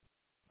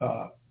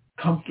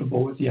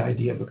comfortable with the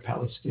idea of a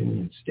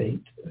Palestinian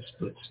state, a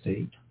split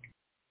state.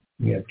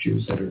 We have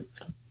Jews that are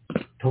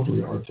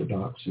totally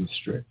orthodox and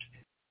strict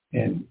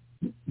and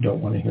don't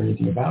want to hear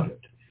anything about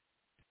it.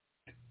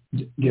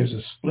 There's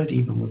a split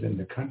even within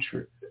the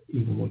country,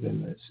 even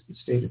within the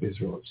state of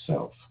Israel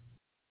itself.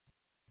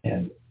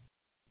 And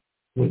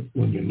when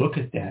you look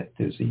at that,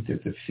 there's either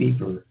the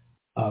fever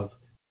of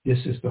this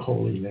is the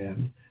Holy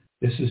Land,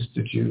 this is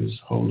the Jews'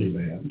 Holy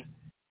Land,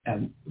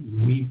 and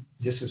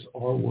this is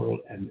our world,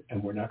 and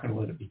we're not going to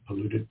let it be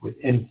polluted with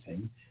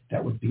anything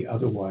that would be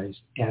otherwise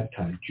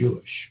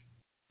anti-Jewish.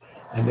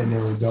 And then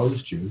there are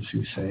those Jews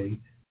who say,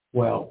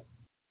 well,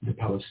 the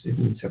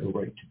Palestinians have a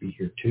right to be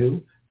here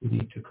too. We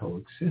need to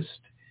coexist.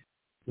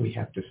 We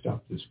have to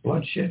stop this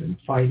bloodshed and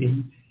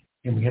fighting,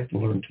 and we have to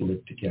learn to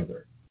live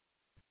together.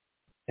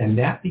 And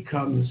that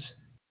becomes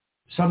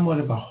somewhat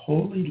of a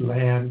Holy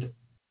Land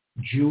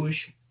Jewish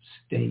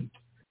state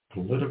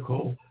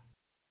political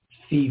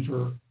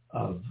fever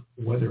of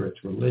whether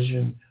it's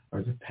religion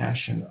or the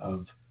passion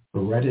of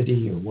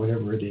heredity or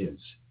whatever it is,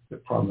 the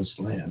promised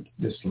land,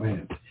 this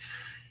land.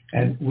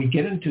 And we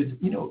get into,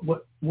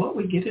 what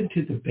we get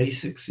into the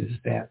basics is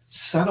that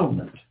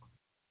settlement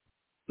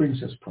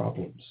brings us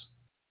problems.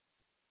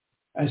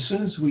 As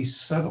soon as we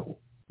settle,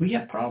 we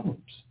have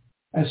problems.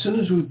 As soon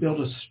as we build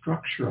a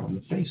structure on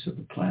the face of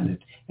the planet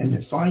and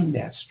define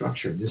that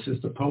structure, this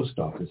is the post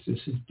office,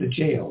 this is the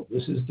jail,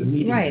 this is the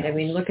meeting Right. house. I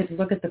mean, look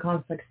at the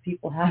conflicts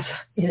people have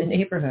in a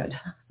neighborhood.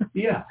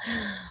 Yeah.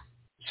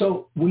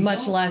 So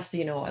much less,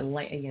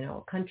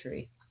 a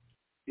country.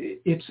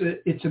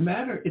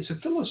 It's a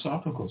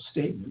philosophical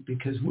statement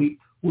because we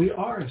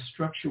are a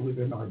structure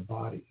within our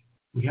body.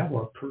 We have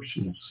our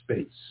personal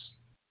space.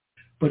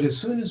 But as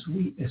soon as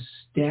we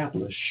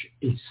establish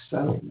a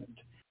settlement,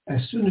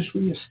 as soon as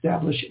we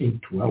establish a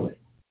dwelling,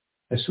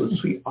 as soon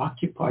as we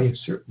occupy a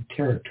certain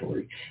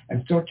territory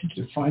and start to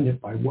define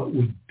it by what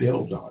we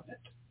build on it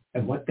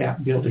and what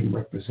that building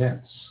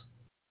represents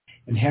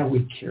and how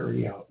we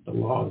carry out the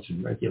laws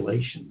and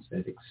regulations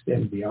that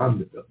extend beyond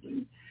the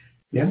building,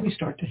 then we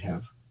start to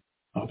have,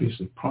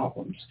 obviously,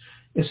 problems.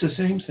 It's the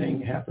same thing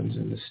happens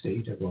in the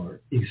state of our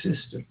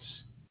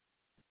existence.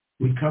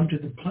 We come to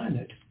the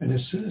planet, and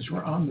as soon as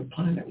we're on the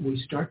planet, we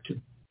start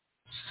to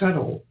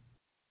settle.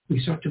 We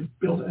start to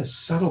build a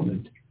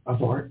settlement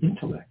of our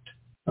intellect,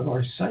 of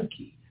our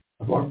psyche,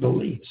 of our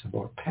beliefs, of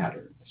our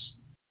patterns.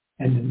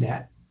 And then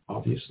that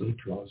obviously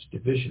draws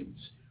divisions,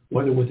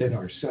 whether within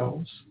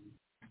ourselves,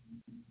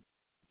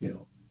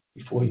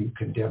 before you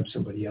condemn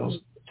somebody else,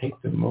 take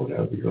the mote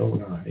out of your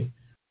own eye,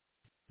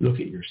 look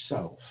at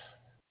yourself.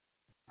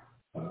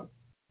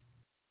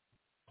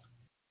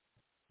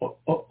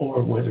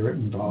 Or whether it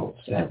involves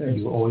that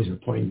you always are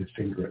pointing the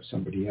finger at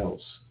somebody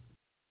else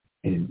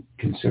and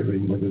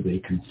considering whether they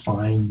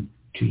conform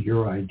to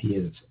your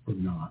ideas or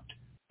not,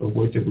 or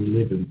whether we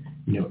live in,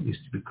 it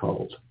used to be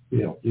called, we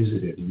don't use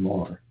it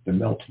anymore, the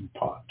melting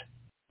pot.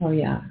 Oh,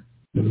 yeah.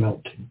 The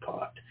melting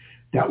pot.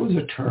 That was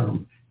a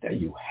term that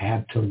you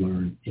had to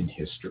learn in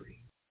history.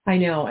 I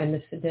know,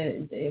 and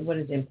what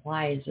it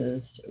implies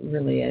is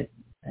really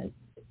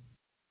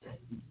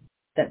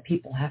that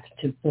people have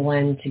to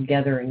blend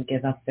together and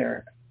give up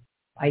their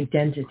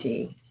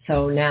identity.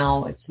 So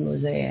now it's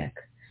mosaic,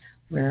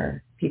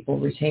 where people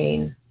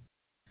retain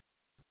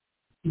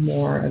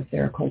more of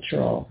their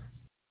cultural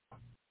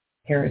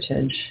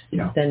heritage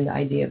than the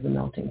idea of the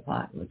melting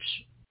pot, which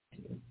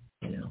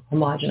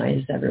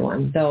homogenizes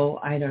everyone. Though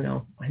I don't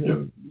know. I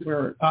mean,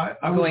 we're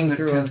going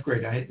through a 10th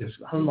grade. I had this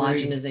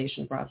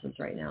homogenization process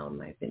right now, in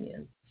my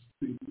opinion.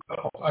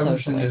 I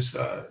was in this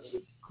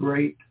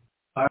great.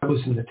 I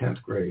was in the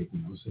 10th grade,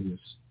 and I was in this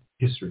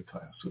history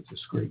class with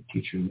this great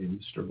teacher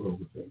named Mr.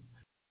 Rogovan.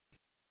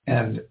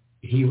 And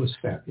he was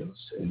fabulous,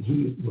 and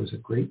he was a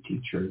great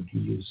teacher, and he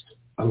used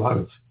a lot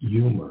of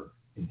humor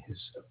in his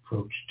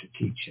approach to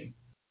teaching.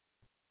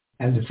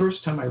 And the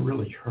first time I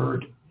really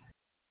heard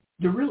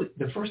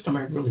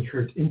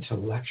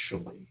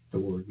intellectually the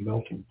word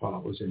melting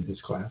pot was in his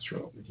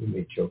classroom, and he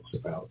made jokes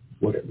about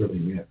what it really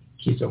meant.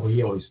 He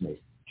always made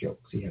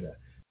jokes. He had a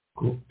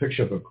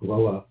picture of a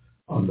gorilla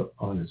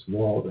on his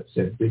wall that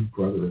said "Big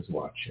Brother is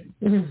watching."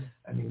 Mm-hmm.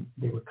 I mean,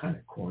 they were kind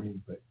of corny,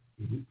 but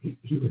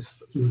he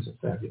was a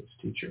fabulous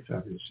teacher,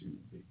 fabulous human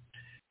being.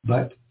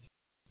 But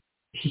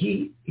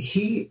he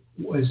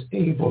was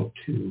able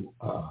to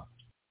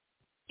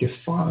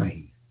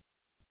define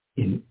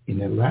in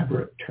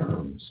elaborate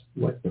terms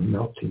what the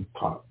melting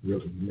pot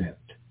really meant.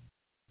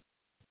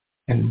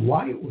 And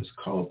why it was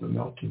called the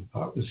melting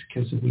pot was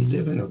because we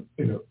live in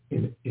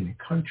a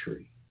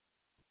country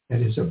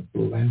that is a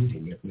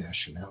blending of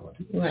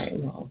nationalities. Right.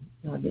 Well,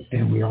 obviously.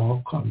 And we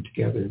all come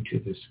together into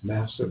this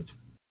massive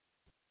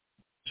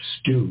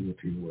stew,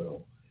 if you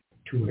will,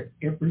 to where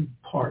every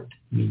part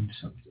means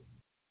something.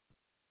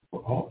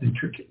 We're all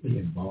intricately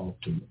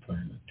involved in the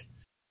planet.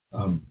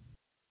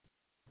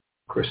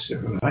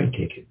 Kristin and I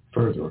take it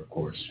further, of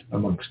course,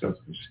 amongst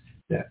others,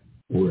 that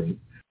we're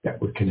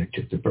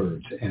connected to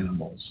birds,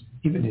 animals,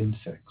 even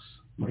insects.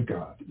 My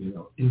God,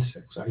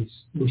 insects.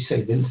 We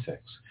save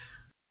insects.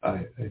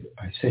 I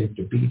saved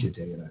a bee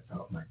today, and I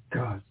thought, my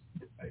God,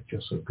 I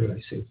feel so good.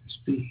 I saved this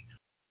bee.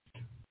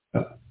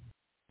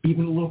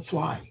 Even a little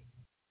fly.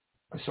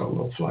 I saw a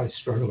little fly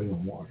struggling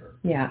in water.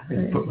 Yeah.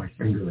 And put my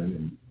finger in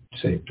and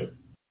saved her.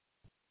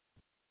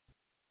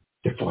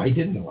 The fly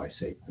didn't know I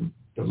saved him.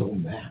 The little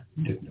gnat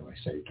didn't know I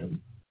saved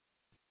him.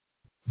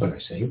 But I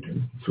saved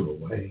him, flew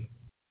away,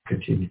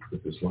 continued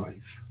with his life.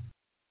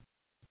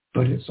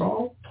 But it's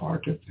all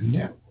part of the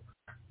network.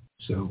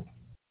 So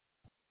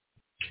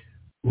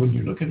when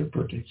you look at a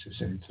birthday, it's the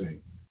same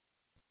thing.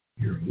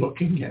 You're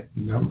looking at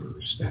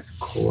numbers that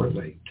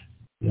correlate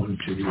one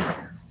to the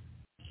other.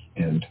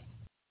 And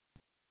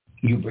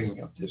you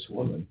bring up this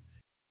woman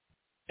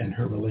and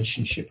her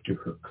relationship to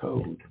her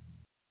code,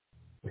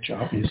 which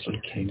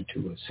obviously came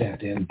to a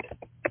sad end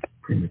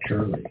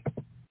prematurely,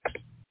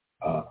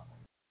 or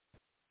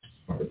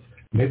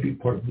maybe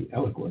part of the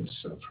eloquence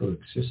of her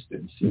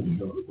existence, even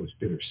though it was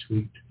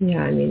bittersweet.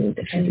 Yeah, I mean,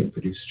 she did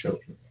produce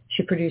children.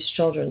 She produced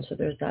children, so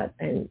there's that,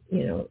 and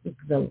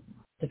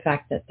the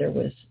fact that there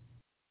was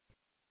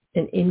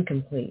an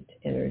incomplete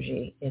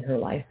energy in her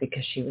life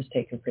because she was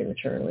taken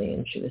prematurely,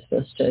 and she was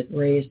supposed to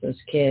raise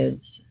those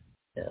kids,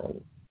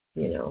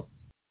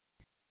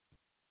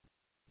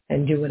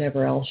 and do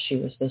whatever else she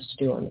was supposed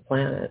to do on the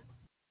planet.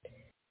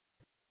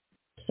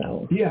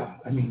 So yeah,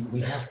 I mean,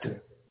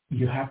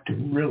 you have to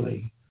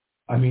really,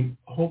 I mean,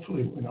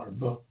 hopefully in our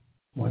book,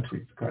 once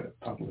we've got it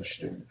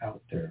published and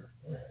out there,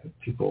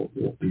 people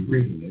will be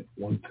reading it,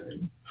 one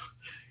thing,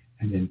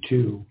 and then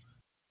two,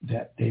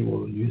 that they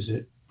will use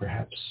it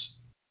perhaps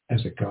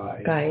as a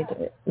guide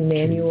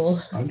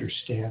manual, to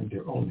understand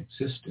their own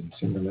existence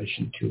in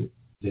relation to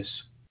this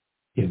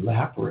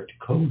elaborate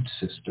code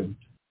system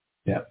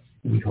that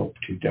we hope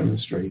to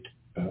demonstrate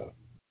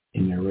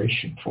in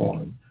narration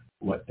form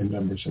what the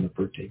numbers in a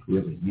birthday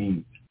really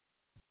mean.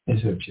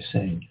 Instead of just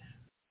saying,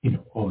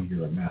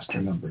 you're a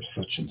master number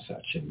such and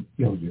such, and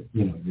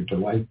you're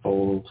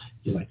delightful,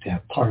 you like to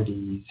have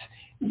parties,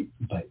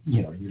 but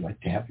you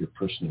like to have your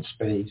personal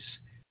space.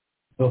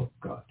 Oh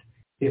God,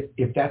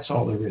 if that's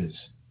all there is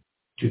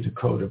to the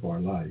code of our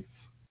life,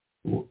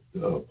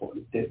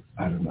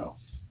 I don't know.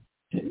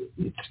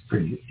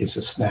 It's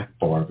a snack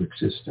bar of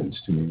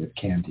existence to me with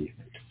candy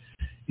in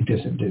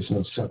it. There's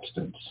no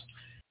substance.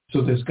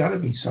 So there's got to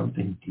be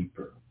something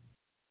deeper.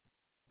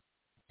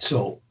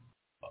 So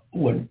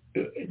when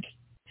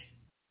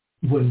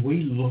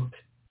we look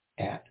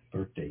at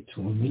birth dates,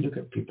 when we look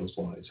at people's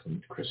lives,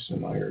 when Kristin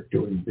and I are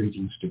doing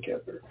readings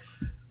together,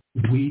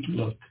 we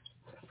look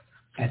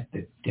at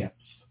the depth.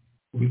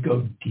 We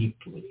go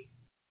deeply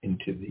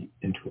into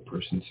a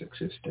person's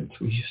existence.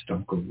 We just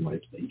don't go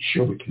lightly.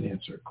 Sure, we can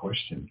answer a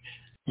question.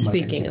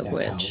 Speaking of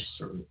which,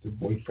 house, or the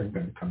boyfriend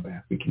going to come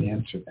back? We can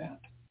answer that.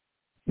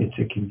 It's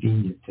a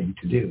convenient thing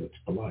to do. It's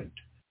polite,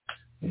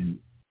 and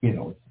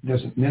it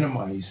doesn't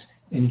minimize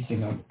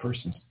anything on the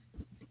person's.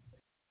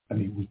 I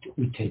mean,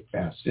 we take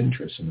vast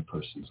interest in a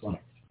person's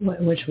life,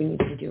 which we need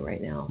to do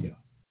right now. Yeah,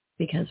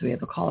 because we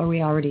have a caller.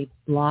 We already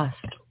lost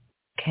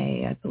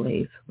Kay, I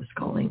believe, was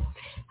calling.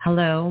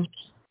 Hello.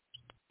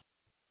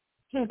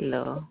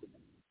 Hello.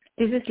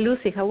 This is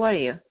Lucy. How are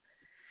you?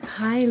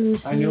 Hi,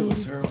 Lucy. I knew it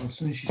was her as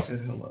soon as she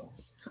said hello.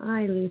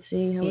 Hi,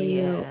 Lucy. How are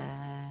you?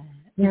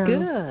 Yeah.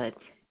 Good.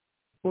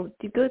 Well,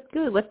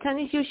 good. What time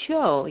is your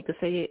show? Because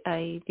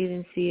I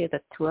didn't see it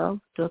at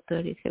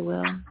 12:30. So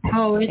well.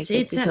 Oh, it's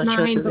at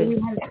 9,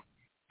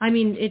 but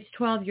it's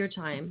 12 your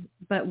time,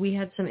 but we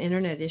had some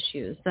internet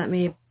issues. That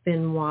may have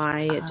been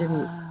why it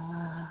didn't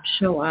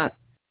show up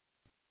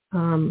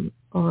on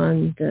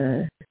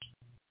the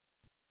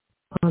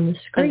screen. On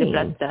the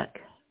black duck.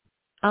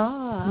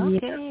 Oh,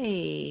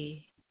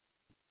 okay.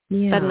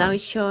 Yeah. But now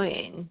it's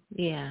showing.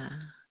 Yeah.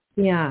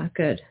 Yeah,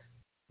 good.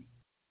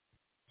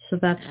 So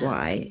that's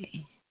why.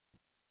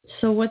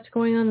 So what's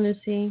going on,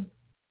 Lucy?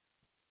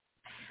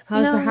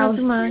 How's the house?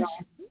 Not much.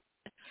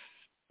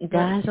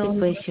 That's the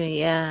question,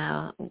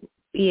 yeah.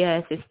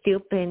 Yes, it's still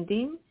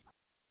pending.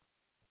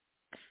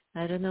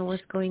 I don't know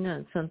what's going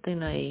on. Something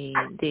like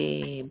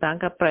the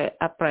bank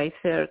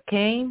appraiser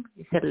came.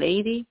 It's a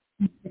lady.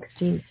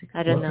 16.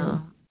 I don't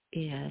know.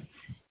 Yes.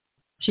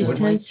 She's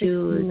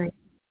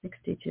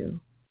 10/16/62.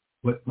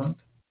 What month?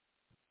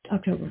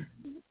 October.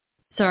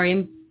 Sorry,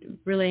 I'm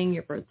relaying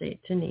your birth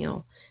date to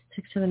Neil.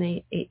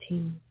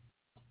 6/7/18.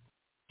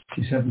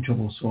 She's having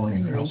trouble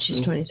selling her house.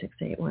 She's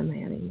 26/8. Why am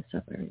I adding this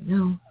up right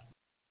now?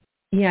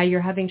 Yeah,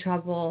 you're having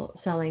trouble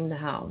selling the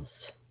house.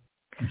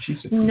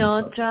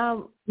 No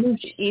trouble.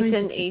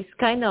 It's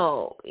kind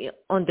of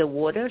on the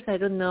waters. I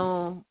don't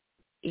know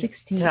if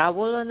 16.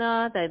 trouble or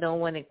not. I don't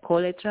want to call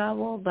it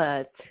trouble,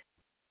 but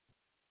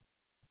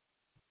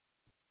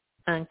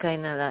I'm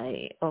kind of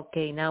like,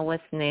 okay, now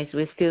what's next?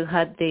 We still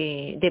had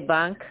the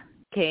bank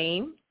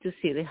came to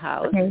see the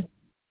house.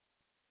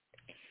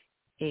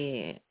 Okay.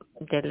 The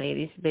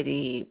lady's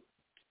very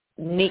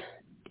neat,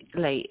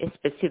 like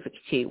specific.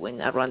 She went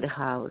around the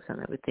house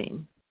and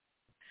everything.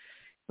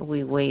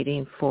 We're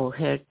waiting for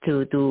her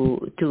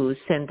to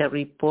send a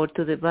report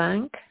to the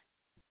bank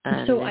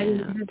and so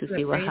to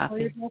see what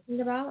happened. You're talking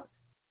about?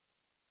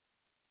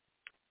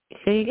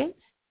 Say again?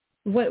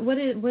 What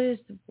is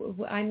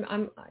I'm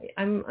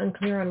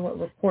unclear on what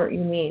report you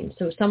mean.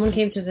 So someone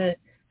came to the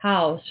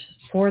house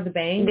for the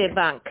bank?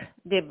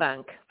 The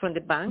bank from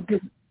the bank.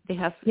 They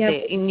have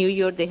in New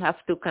York. They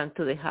have to come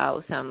to the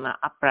house and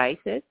appraise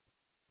it.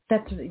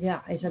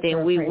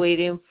 Then we're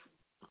waiting.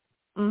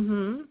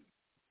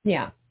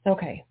 Yeah.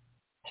 Okay.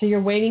 So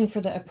you're waiting for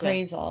the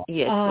appraisal.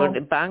 Yes, for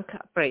the bank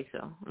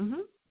appraisal.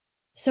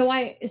 So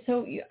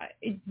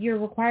you're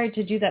required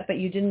to do that, but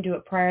you didn't do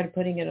it prior to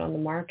putting it on the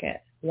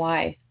market.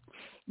 Why?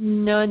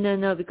 No,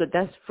 because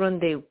that's from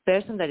the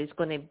person that is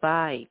going to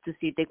buy to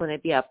see if they're going to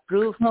be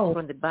approved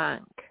from the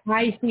bank.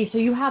 I see. So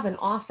you have an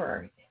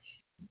offer.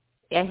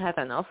 I have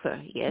an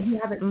offer, yes. You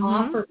have an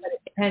offer, but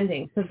it's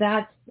pending. So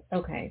that's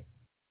okay.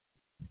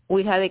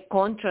 We had a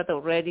contract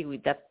already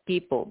with that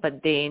people,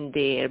 but then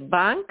their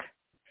bank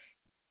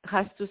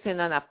has to send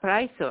an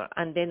appraiser,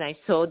 and then I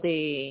saw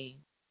the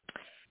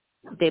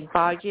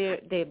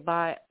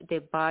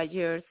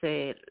buyer's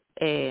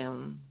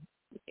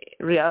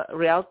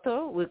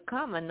realtor will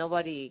come, and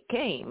nobody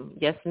came,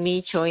 just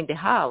me showing the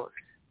house.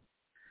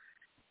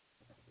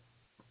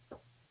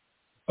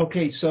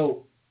 Okay,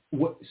 so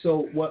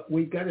what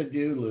we got to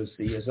do,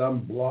 Lucy, is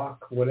unblock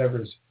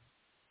whatever's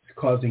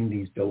causing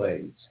these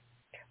delays.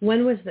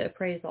 When was the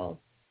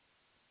appraisal?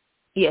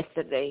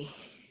 Yesterday.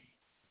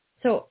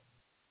 So.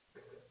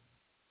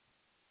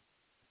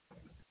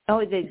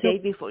 Oh, the day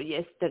before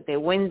yesterday,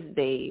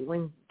 Wednesday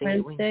was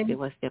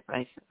the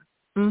appraisal.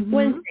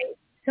 Wednesday.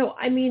 So,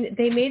 I mean,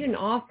 they made an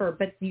offer,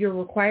 but you're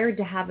required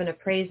to have an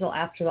appraisal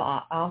after the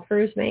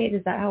offer is made.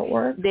 Is that how it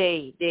works?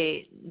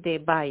 The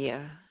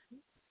buyer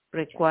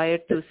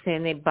required to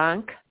send a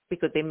bank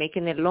because they're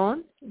making a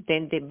loan.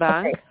 Then the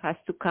bank has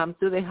to come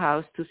to the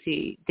house to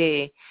see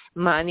the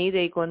money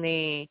they're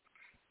gonna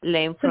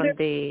lend from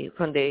the.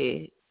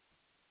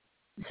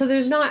 So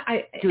there's not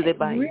to the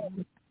buyer.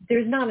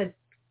 There's not a.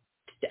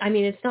 I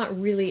mean, it's not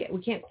really,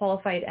 we can't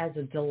qualify it as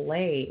a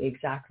delay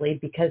exactly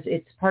because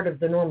it's part of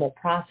the normal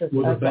process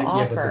of the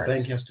offer. Yeah, but the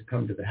bank has to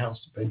come to the house.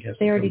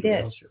 They already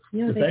did.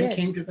 No, the bank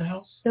came to the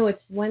house? No,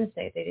 it's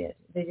Wednesday they did.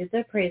 They did the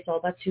appraisal.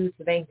 That's who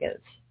the bank is.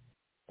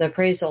 The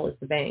appraisal is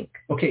the bank.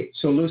 Okay,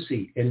 so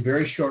Lucy, in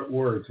very short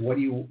words, what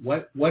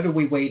are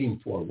we waiting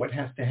for? What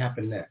has to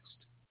happen next?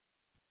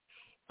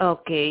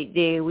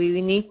 Okay,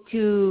 we need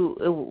to,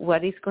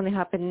 what is going to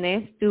happen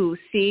next to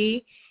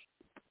see.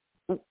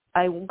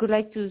 I would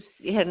like to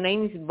see, her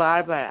name is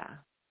Barbara,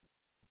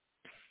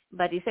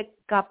 but it's a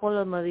couple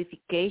of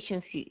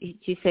modifications.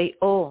 She say,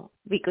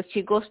 because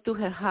she goes to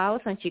her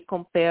house and she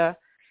compare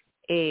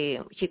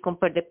the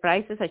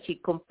prices and she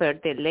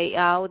compared the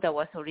layout that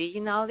was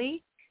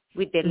originally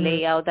with the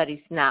layout that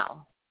is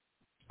now.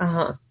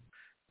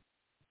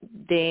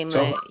 Then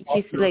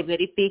she's like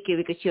very picky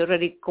because she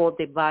already called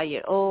the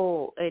buyer.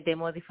 They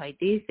modified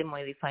this, they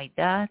modified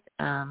that.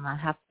 I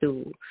have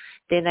to.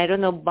 Then I don't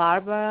know,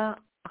 Barbara,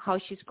 how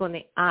she's going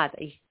to add.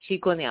 Is she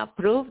going to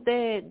approve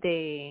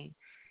the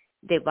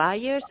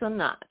buyers or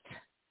not?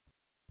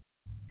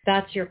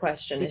 That's your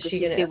question. Because is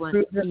she going to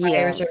approve the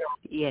buyers or not?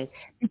 Yes.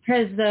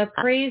 Because the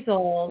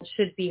appraisal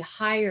should be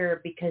higher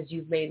because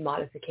you've made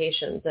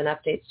modifications and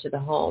updates to the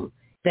home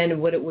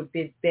than what it would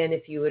have been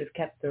if you would have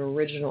kept the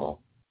original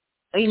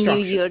In structure.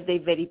 New York, they're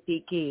very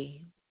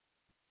picky.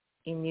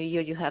 In New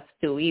York, you have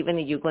to, even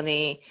if you're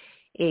going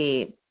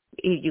to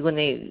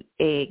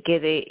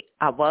get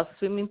above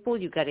swimming pool,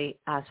 you got to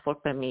ask for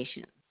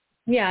permission.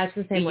 Yeah, it's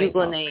the same way.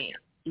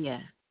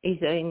 Is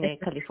it in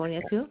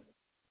California too?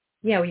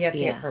 Yeah, we have to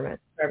get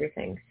permits for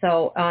everything.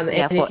 So, and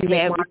if you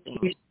make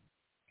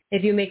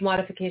if you make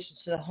modifications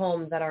to the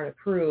home that aren't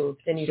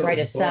approved and you So try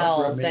to Barbara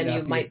sell, may then not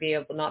you be- might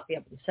not be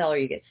able to sell, or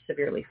you get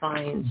severely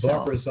fined. So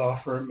Barbara's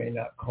offer may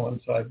not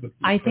coincide with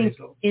the I think,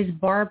 appraisal. is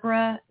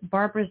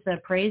Barbara's the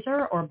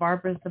appraiser or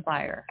Barbara's the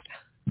buyer?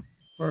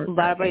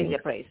 Barbara is the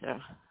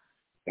appraiser.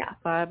 Yeah.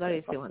 Barbara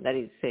is the one that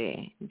is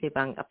the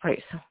bank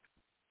appraiser.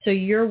 So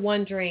you're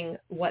wondering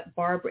if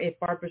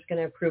Barbara's going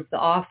to approve the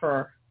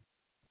offer.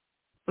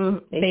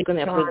 It's going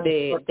to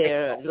approve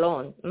their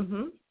loan.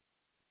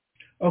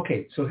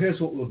 Okay, so here's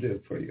what we'll do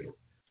for you.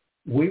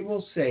 We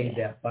will say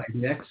that by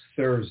next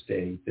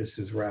Thursday, this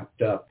is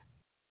wrapped up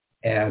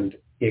and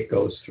it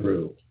goes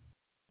through.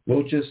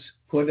 We'll just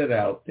put it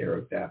out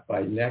there that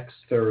by next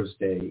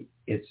Thursday,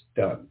 it's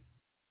done.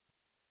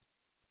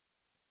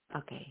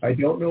 Okay. I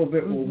don't know if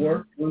it will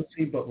work,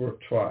 Lucy, but we'll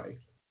try.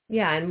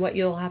 Yeah, and what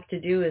you'll have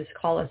to do is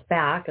call us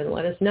back and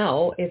let us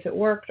know if it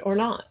worked or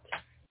not.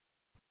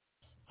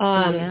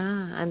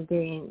 And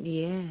then,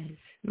 yes.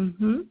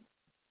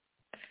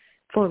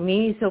 For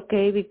me, it's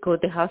okay because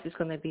the house is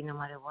going to be no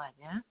matter what,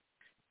 yeah?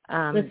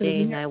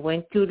 Then I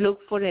went to look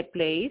for a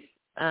place,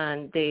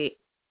 and the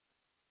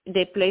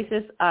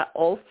places are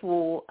all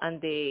full,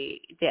 and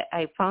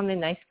I found a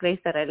nice place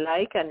that I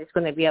like, and it's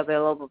going to be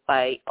available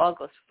by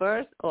August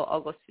 1st or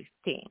August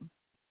 15th.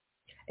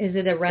 Is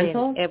it a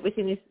rental? And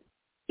everything is,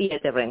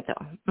 a rental.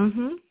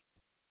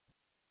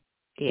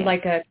 Yeah.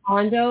 Like a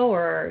condo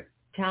or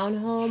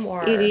townhome,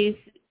 or?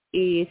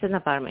 It's an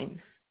apartment.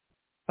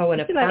 Oh,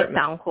 an it's apartment.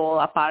 Like a town hall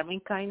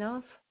apartment, kind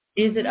of.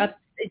 Is it up?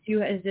 Is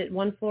it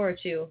one floor or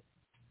two?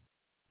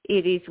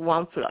 It is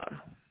one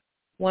floor.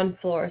 One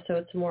floor, so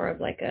it's more of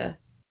like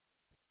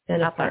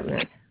an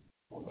apartment.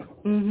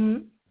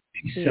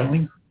 She's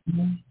selling?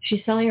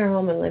 She's selling her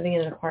home and living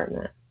in an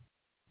apartment.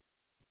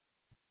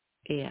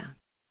 Yeah.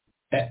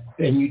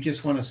 And you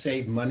just want to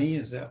save money?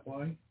 Is that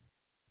why?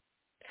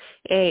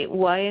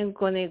 Why I'm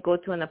going to go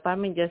to an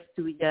apartment just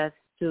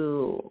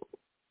to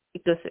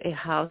because a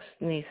house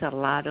needs a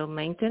lot of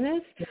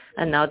maintenance,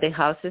 and now the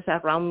houses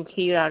around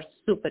here are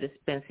super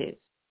expensive.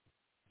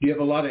 Do you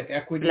have a lot of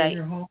equity in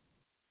your home?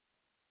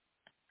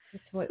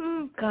 That's what.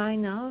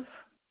 Kind of.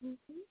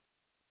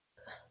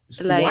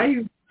 So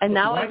and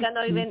now I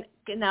cannot even.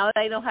 Now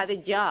I don't have a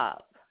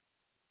job.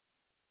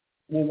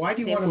 Well, why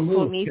do you want to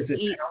move? Because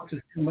the house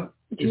is too much.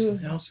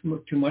 Is the house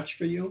too much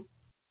for you?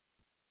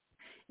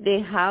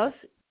 The house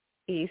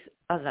is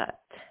a lot.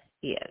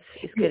 Yes,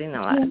 it's getting a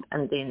lot,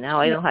 and then now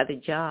I don't have a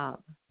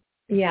job.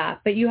 Yeah,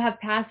 but you have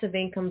passive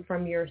income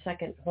from your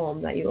second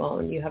home that you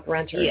own. You have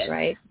renters,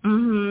 right? So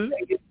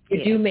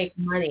you do make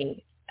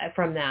money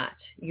from that.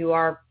 You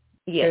are.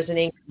 There's an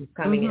income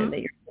coming in that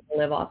you're going to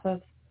live off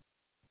of.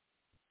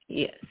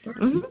 Yes.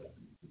 Well,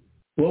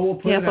 we'll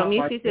put it for out me,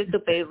 it's easier to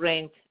pay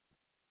rent.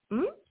 I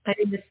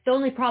mean, the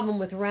only problem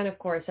with rent, of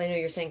course, I know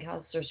you're saying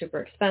houses are super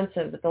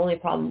expensive, but the only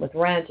problem with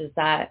rent is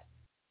that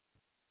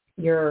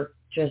you're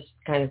just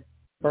kind of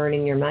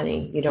burning your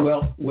money. You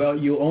don't. Well,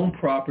 you own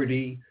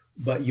property,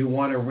 but you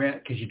want to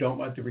rent because you don't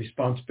want the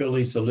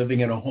responsibilities of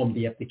living in a home that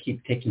you have to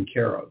keep taking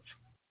care of.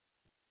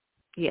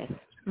 Yes.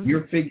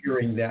 You're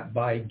figuring that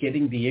by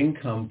getting the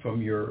income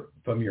from your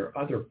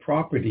other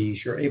properties,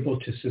 you're able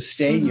to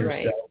sustain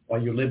yourself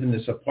while you live in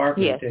this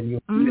apartment, and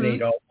you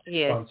eliminate all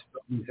the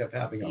responsibilities of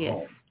having a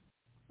home.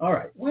 All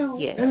right. Well,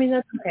 I mean,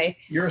 that's okay.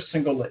 You're a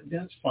single.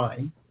 That's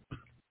fine.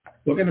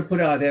 We're going to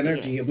put out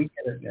energy, and we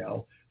get it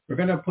now. We're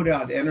going to put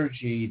out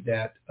energy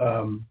that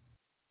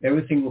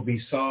everything will be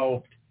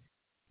solved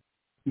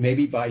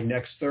maybe by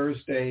next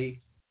Thursday.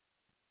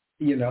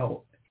 You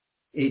know,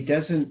 it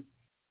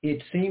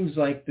seems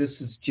like this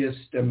is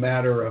just a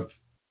matter of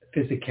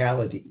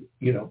physicality.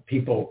 You know,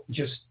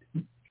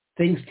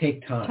 things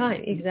take time.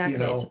 Exactly. You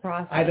know, it's a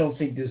process. I don't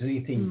think there's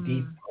anything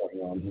deep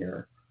going on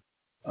here.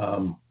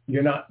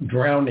 You're not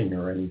drowning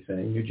or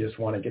anything. You just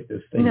want to get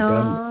this thing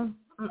done.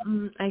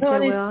 I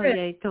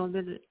told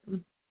it.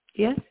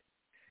 Yes?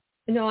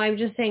 No, I'm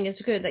just saying it's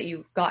good that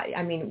you've got,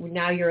 I mean,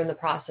 now you're in the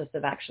process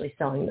of actually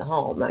selling the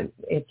home.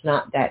 It's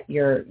not that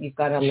you've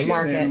got it on the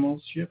market. Do you have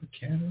animals? Do you have a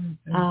cat or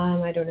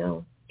anything? I don't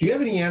know. Do you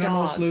have any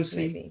animals, Dogs, Lucy?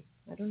 Maybe.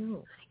 I don't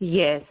know.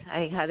 Yes,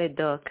 I had a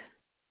dog.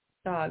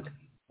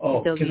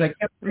 Oh, because I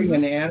kept seeing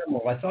an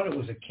animal. I thought it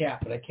was a cat,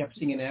 but I kept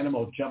seeing an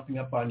animal jumping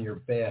up on your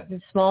bed. A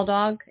small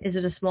dog? Is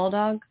it a small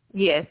dog?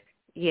 Yes,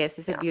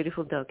 it's a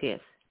beautiful dog, yes.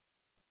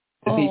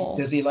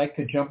 Does he like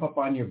to jump up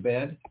on your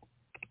bed?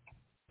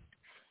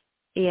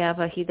 Yeah,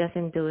 but he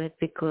doesn't do it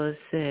because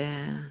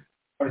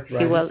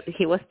Arthritis?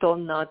 he was told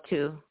not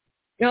to.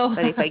 No.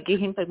 But if I give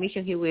him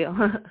permission, he will.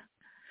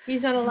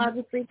 He's not allowed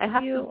to sleep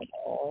with you? To.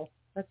 Oh,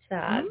 that's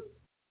sad.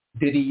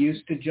 Did he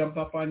used to jump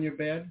up on your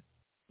bed?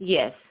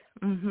 Yes.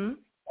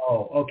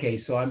 Oh,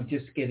 okay. So I'm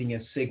just getting a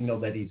signal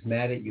that he's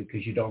mad at you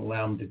because you don't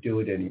allow him to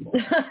do it anymore.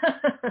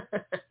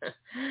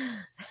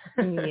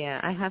 Yeah,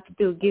 I have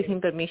to give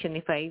him permission.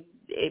 If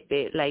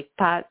I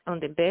pat on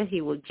the bed,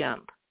 he will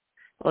jump.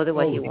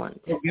 Otherwise, he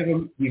won't.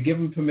 You give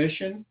him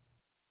permission?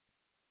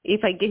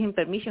 If I give him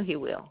permission, he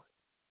will.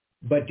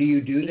 But do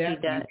you do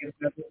that?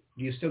 Do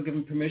you still give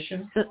him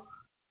permission?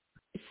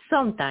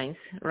 Sometimes,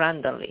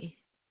 randomly.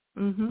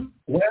 Mm-hmm.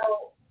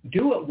 Well,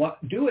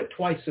 do it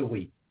twice a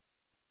week.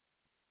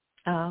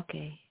 Oh,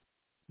 okay.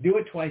 Do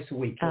it twice a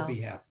week. He'll Oh.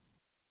 be happy.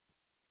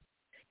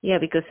 Yeah,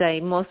 because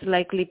I most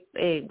likely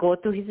go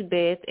to his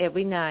bed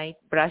every night,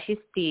 brush his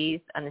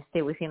teeth, and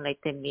stay with him like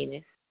 10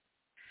 minutes.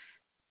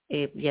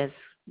 Just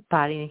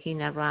patting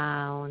him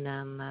around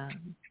and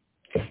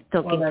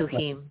talking to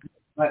him.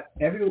 But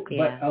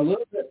a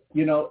little bit,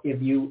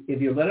 if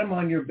you let him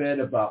on your bed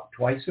about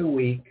twice a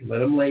week,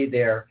 let him lay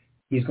there,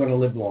 he's going to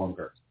live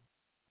longer.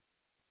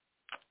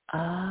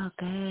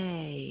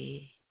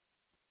 Okay.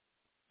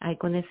 I'm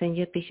going to send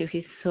you a picture.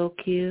 He's so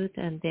cute.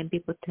 And then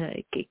people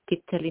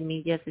keep telling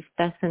me, just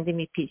start sending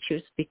me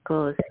pictures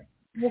because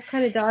What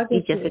kind of dog is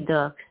it's just a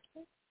dog.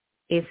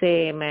 It's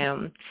a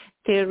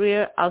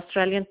terrier,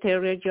 Australian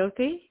Terrier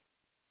Yorkie.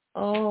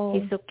 Oh.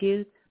 He's so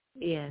cute.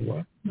 Yes.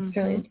 What?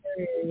 Australian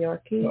Terrier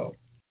Yorkie. Oh,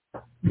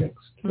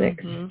 mixed.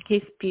 Mm-hmm.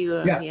 He's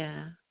pure.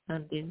 Yeah.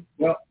 And then,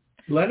 well,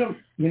 let him,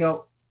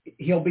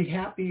 he'll be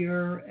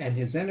happier and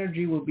his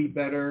energy will be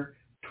better.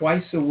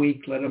 Twice a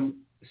week, let him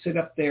sit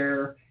up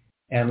there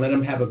and let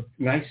him have a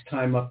nice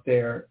time up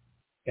there,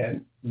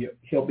 and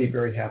he'll be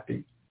very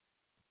happy.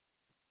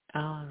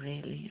 oh,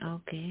 really?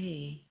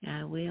 Okay.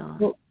 I will.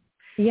 Well,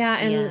 yeah,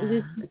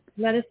 and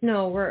let us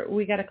know.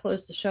 We got to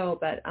close the show,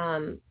 but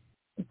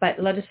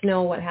let us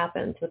know what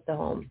happens with the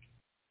home.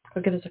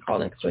 Or give us a call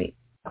next week.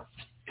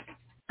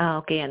 Oh,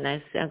 okay, and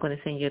I'm going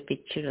to send you a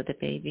picture of the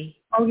baby.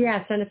 Oh,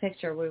 yeah, send a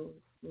picture. We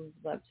would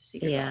love to see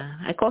your dog.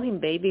 I call him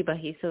baby, but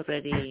he's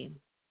already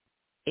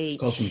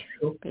aged a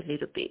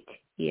little bit.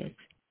 Yes.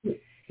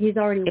 He's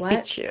already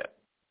what? Picture.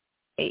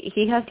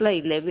 He has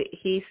like 11.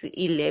 He's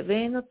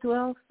 11 or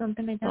 12,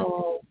 something like that.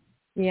 Oh,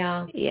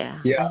 yeah. Yeah.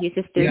 And he's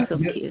still so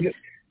cute.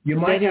 You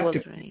might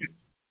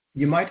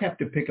have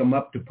to pick him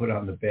up to put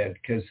on the bed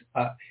because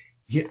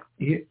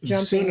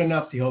soon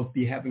enough he'll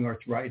be having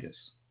arthritis.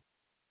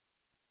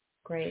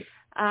 Great.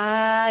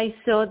 I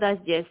saw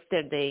that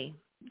yesterday.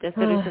 That's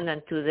the reason.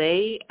 And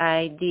today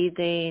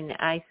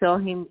I saw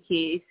him.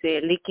 He's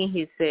licking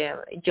his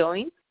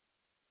joint.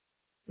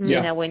 Yeah.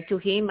 And I went to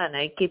him and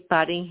I keep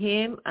patting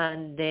him.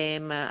 And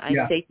then I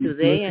say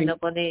today I'm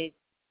not going to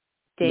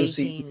take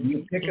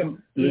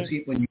him.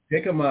 Lucy, when you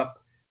pick him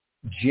up,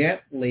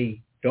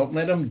 gently, don't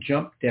let him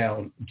jump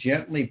down.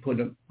 Gently put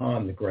him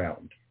on the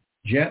ground.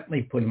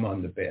 Gently put him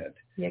on the bed.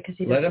 Yeah, because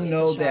let him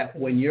know that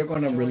when you're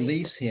going to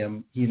release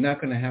him, he's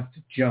not going to have to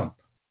jump.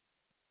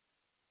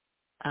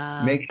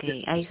 Make sure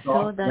I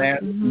saw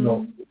that.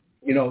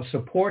 Mm-hmm.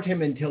 Support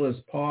him until his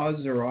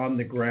paws are on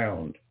the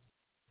ground.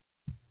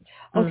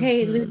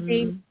 Okay,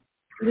 Lucy,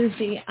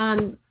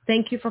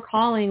 thank you for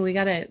calling. We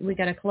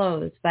gotta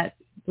close, but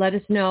let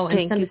us know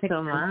and send you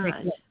so much.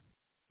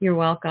 You're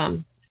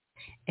welcome.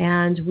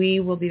 And we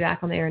will be back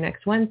on the air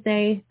next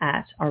Wednesday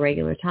at our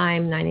regular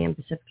time, 9 a.m.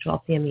 Pacific,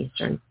 12 p.m.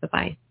 Eastern.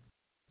 Bye-bye.